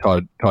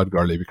Todd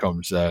Gurley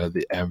becomes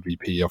the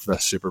MVP of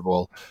this Super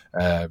Bowl,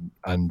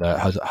 and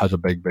has a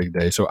big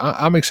day. So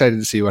I'm excited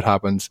to see what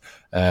happens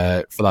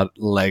for that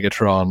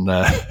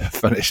Legatron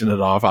finishing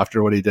it off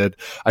after what he did.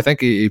 I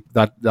think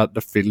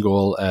the field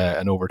goal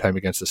in overtime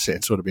against the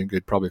Saints would have been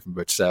good, probably from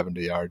about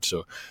 70 yards.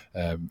 So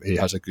he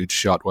has a good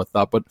shot with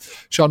that. But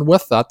Sean,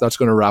 with that's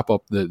going to wrap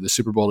up the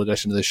Super Bowl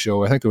edition of this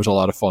show. I think there was a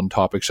lot of fun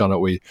topics on it.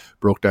 We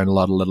broke down a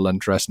lot of little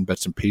interesting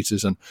bits and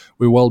pieces, and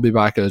we will be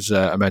back, as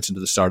I mentioned at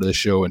the start of the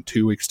show, in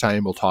 2 weeks'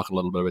 time. We'll talk a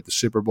little bit about the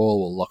Super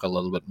Bowl. We'll look a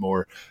little bit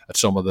more at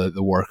some of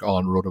the work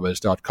on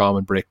rotoviz.com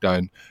and break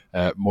down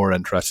more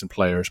interesting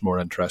players, more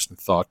interesting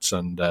thoughts,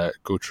 and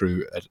go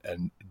through it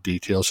in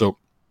detail. So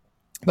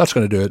that's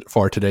going to do it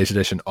for today's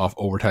edition of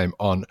Overtime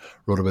on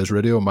RotoViz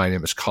Radio. My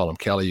name is Colin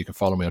Kelly. You can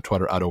follow me on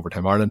Twitter at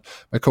Overtime Ireland.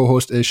 My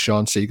co-host is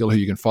Sean Siegel, who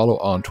you can follow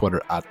on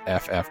Twitter at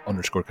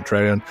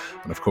FF_Contrarian.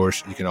 And of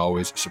course, you can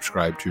always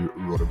subscribe to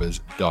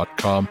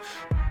rotoviz.com.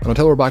 And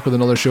until we're back with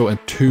another show in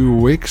 2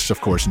 weeks,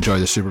 of course, enjoy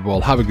the Super Bowl.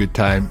 Have a good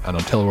time. And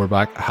until we're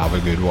back, have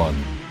a good one.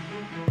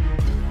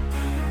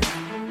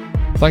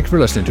 Thank you for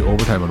listening to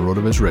Overtime on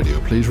RotoViz Radio.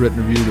 Please rate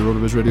and review the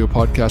RotoViz Radio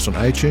podcast on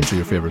iTunes or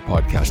your favorite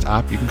podcast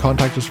app. You can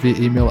contact us via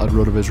email at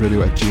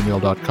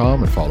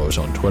rotovizradio@gmail.com and follow us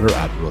on Twitter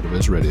at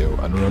RotoViz Radio.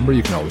 And remember,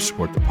 you can always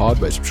support the pod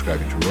by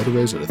subscribing to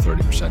RotoViz at a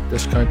 30%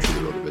 discount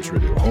through the RotoViz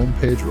Radio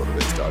homepage,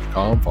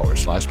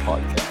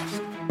 rotoviz.com/podcast.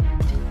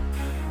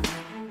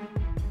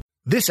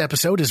 This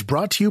episode is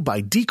brought to you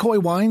by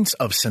Decoy Wines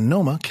of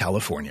Sonoma,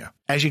 California.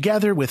 As you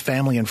gather with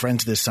family and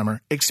friends this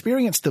summer,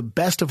 experience the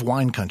best of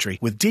wine country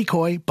with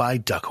Decoy by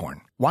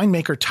Duckhorn.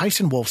 Winemaker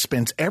Tyson Wolfe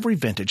spends every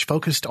vintage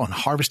focused on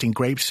harvesting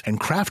grapes and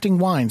crafting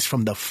wines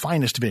from the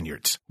finest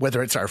vineyards.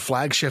 Whether it's our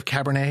flagship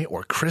Cabernet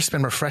or crisp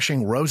and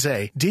refreshing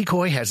Rosé,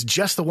 Decoy has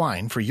just the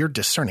wine for your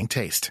discerning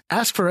taste.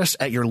 Ask for us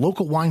at your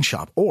local wine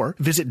shop or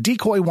visit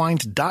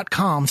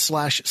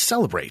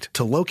decoywines.com/celebrate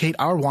to locate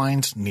our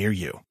wines near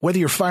you. Whether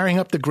you're firing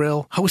up the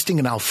grill, hosting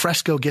an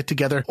alfresco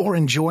get-together, or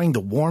enjoying the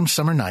warm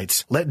summer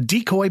nights, let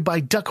Decoy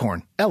by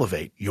Duckhorn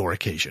elevate your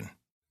occasion.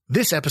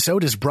 This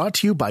episode is brought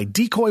to you by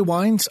Decoy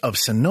Wines of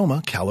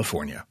Sonoma,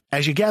 California.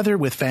 As you gather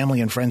with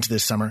family and friends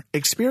this summer,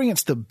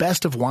 experience the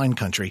best of wine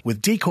country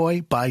with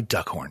Decoy by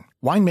Duckhorn.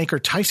 Winemaker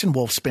Tyson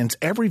Wolfe spends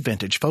every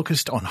vintage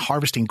focused on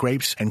harvesting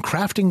grapes and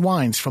crafting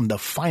wines from the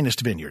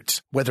finest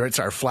vineyards. Whether it's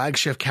our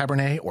flagship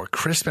Cabernet or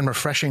crisp and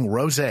refreshing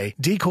Rosé,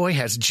 Decoy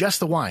has just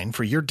the wine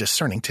for your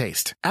discerning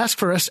taste. Ask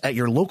for us at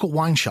your local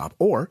wine shop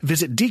or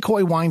visit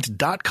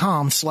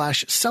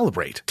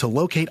decoywines.com/celebrate to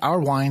locate our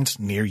wines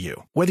near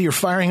you. Whether you're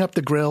firing up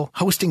the grill,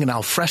 hosting an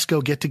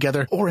alfresco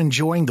get-together, or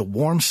enjoying the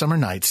warm summer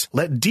nights,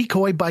 let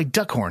Decoy by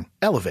Duckhorn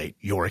elevate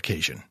your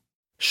occasion.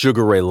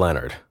 Sugar Ray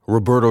Leonard,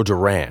 Roberto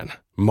Duran,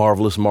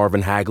 Marvelous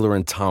Marvin Hagler,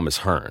 and Thomas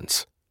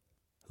Hearns.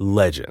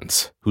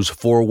 Legends, whose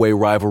four-way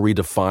rivalry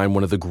defined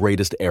one of the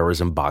greatest eras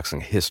in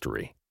boxing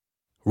history.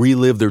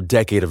 Relive their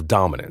decade of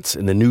dominance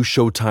in the new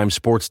Showtime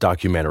sports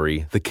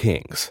documentary, The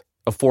Kings,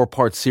 a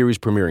 4-part series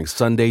premiering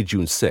Sunday,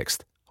 June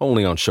 6th,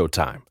 only on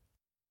Showtime.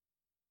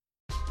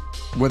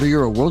 Whether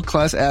you're a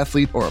world-class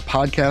athlete or a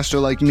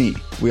podcaster like me,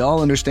 we all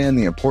understand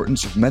the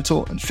importance of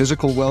mental and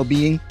physical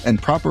well-being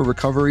and proper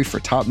recovery for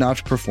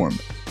top-notch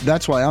performance.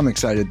 That's why I'm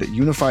excited that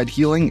Unified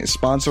Healing is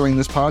sponsoring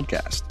this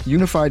podcast.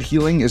 Unified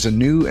Healing is a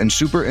new and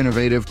super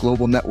innovative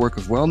global network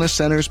of wellness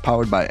centers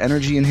powered by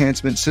Energy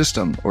Enhancement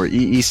System, or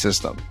EE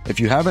System. If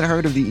you haven't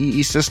heard of the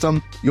EE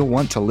System, you'll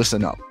want to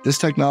listen up. This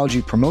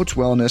technology promotes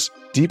wellness,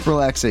 deep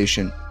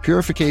relaxation,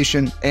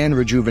 purification, and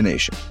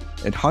rejuvenation.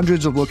 At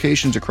hundreds of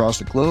locations across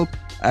the globe,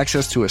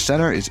 access to a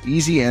center is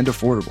easy and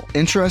affordable.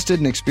 Interested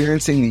in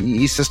experiencing the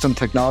EE System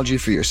technology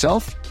for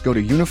yourself? Go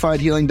to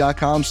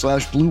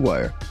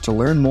unifiedhealing.com/bluewire to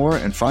learn more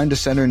and find a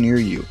center near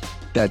you.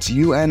 That's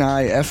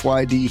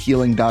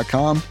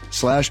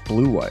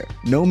unifydhealing.com/bluewire.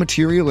 No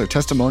material or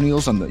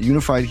testimonials on the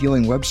Unified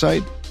Healing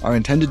website are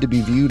intended to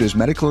be viewed as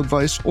medical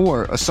advice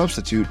or a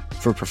substitute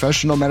for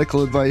professional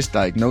medical advice,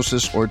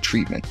 diagnosis, or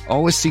treatment.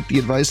 Always seek the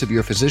advice of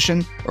your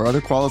physician or other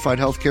qualified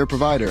healthcare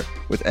provider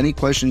with any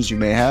questions you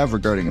may have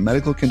regarding a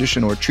medical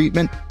condition or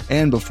treatment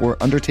and before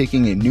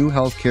undertaking a new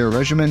healthcare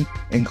regimen,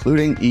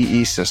 including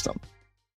EE System.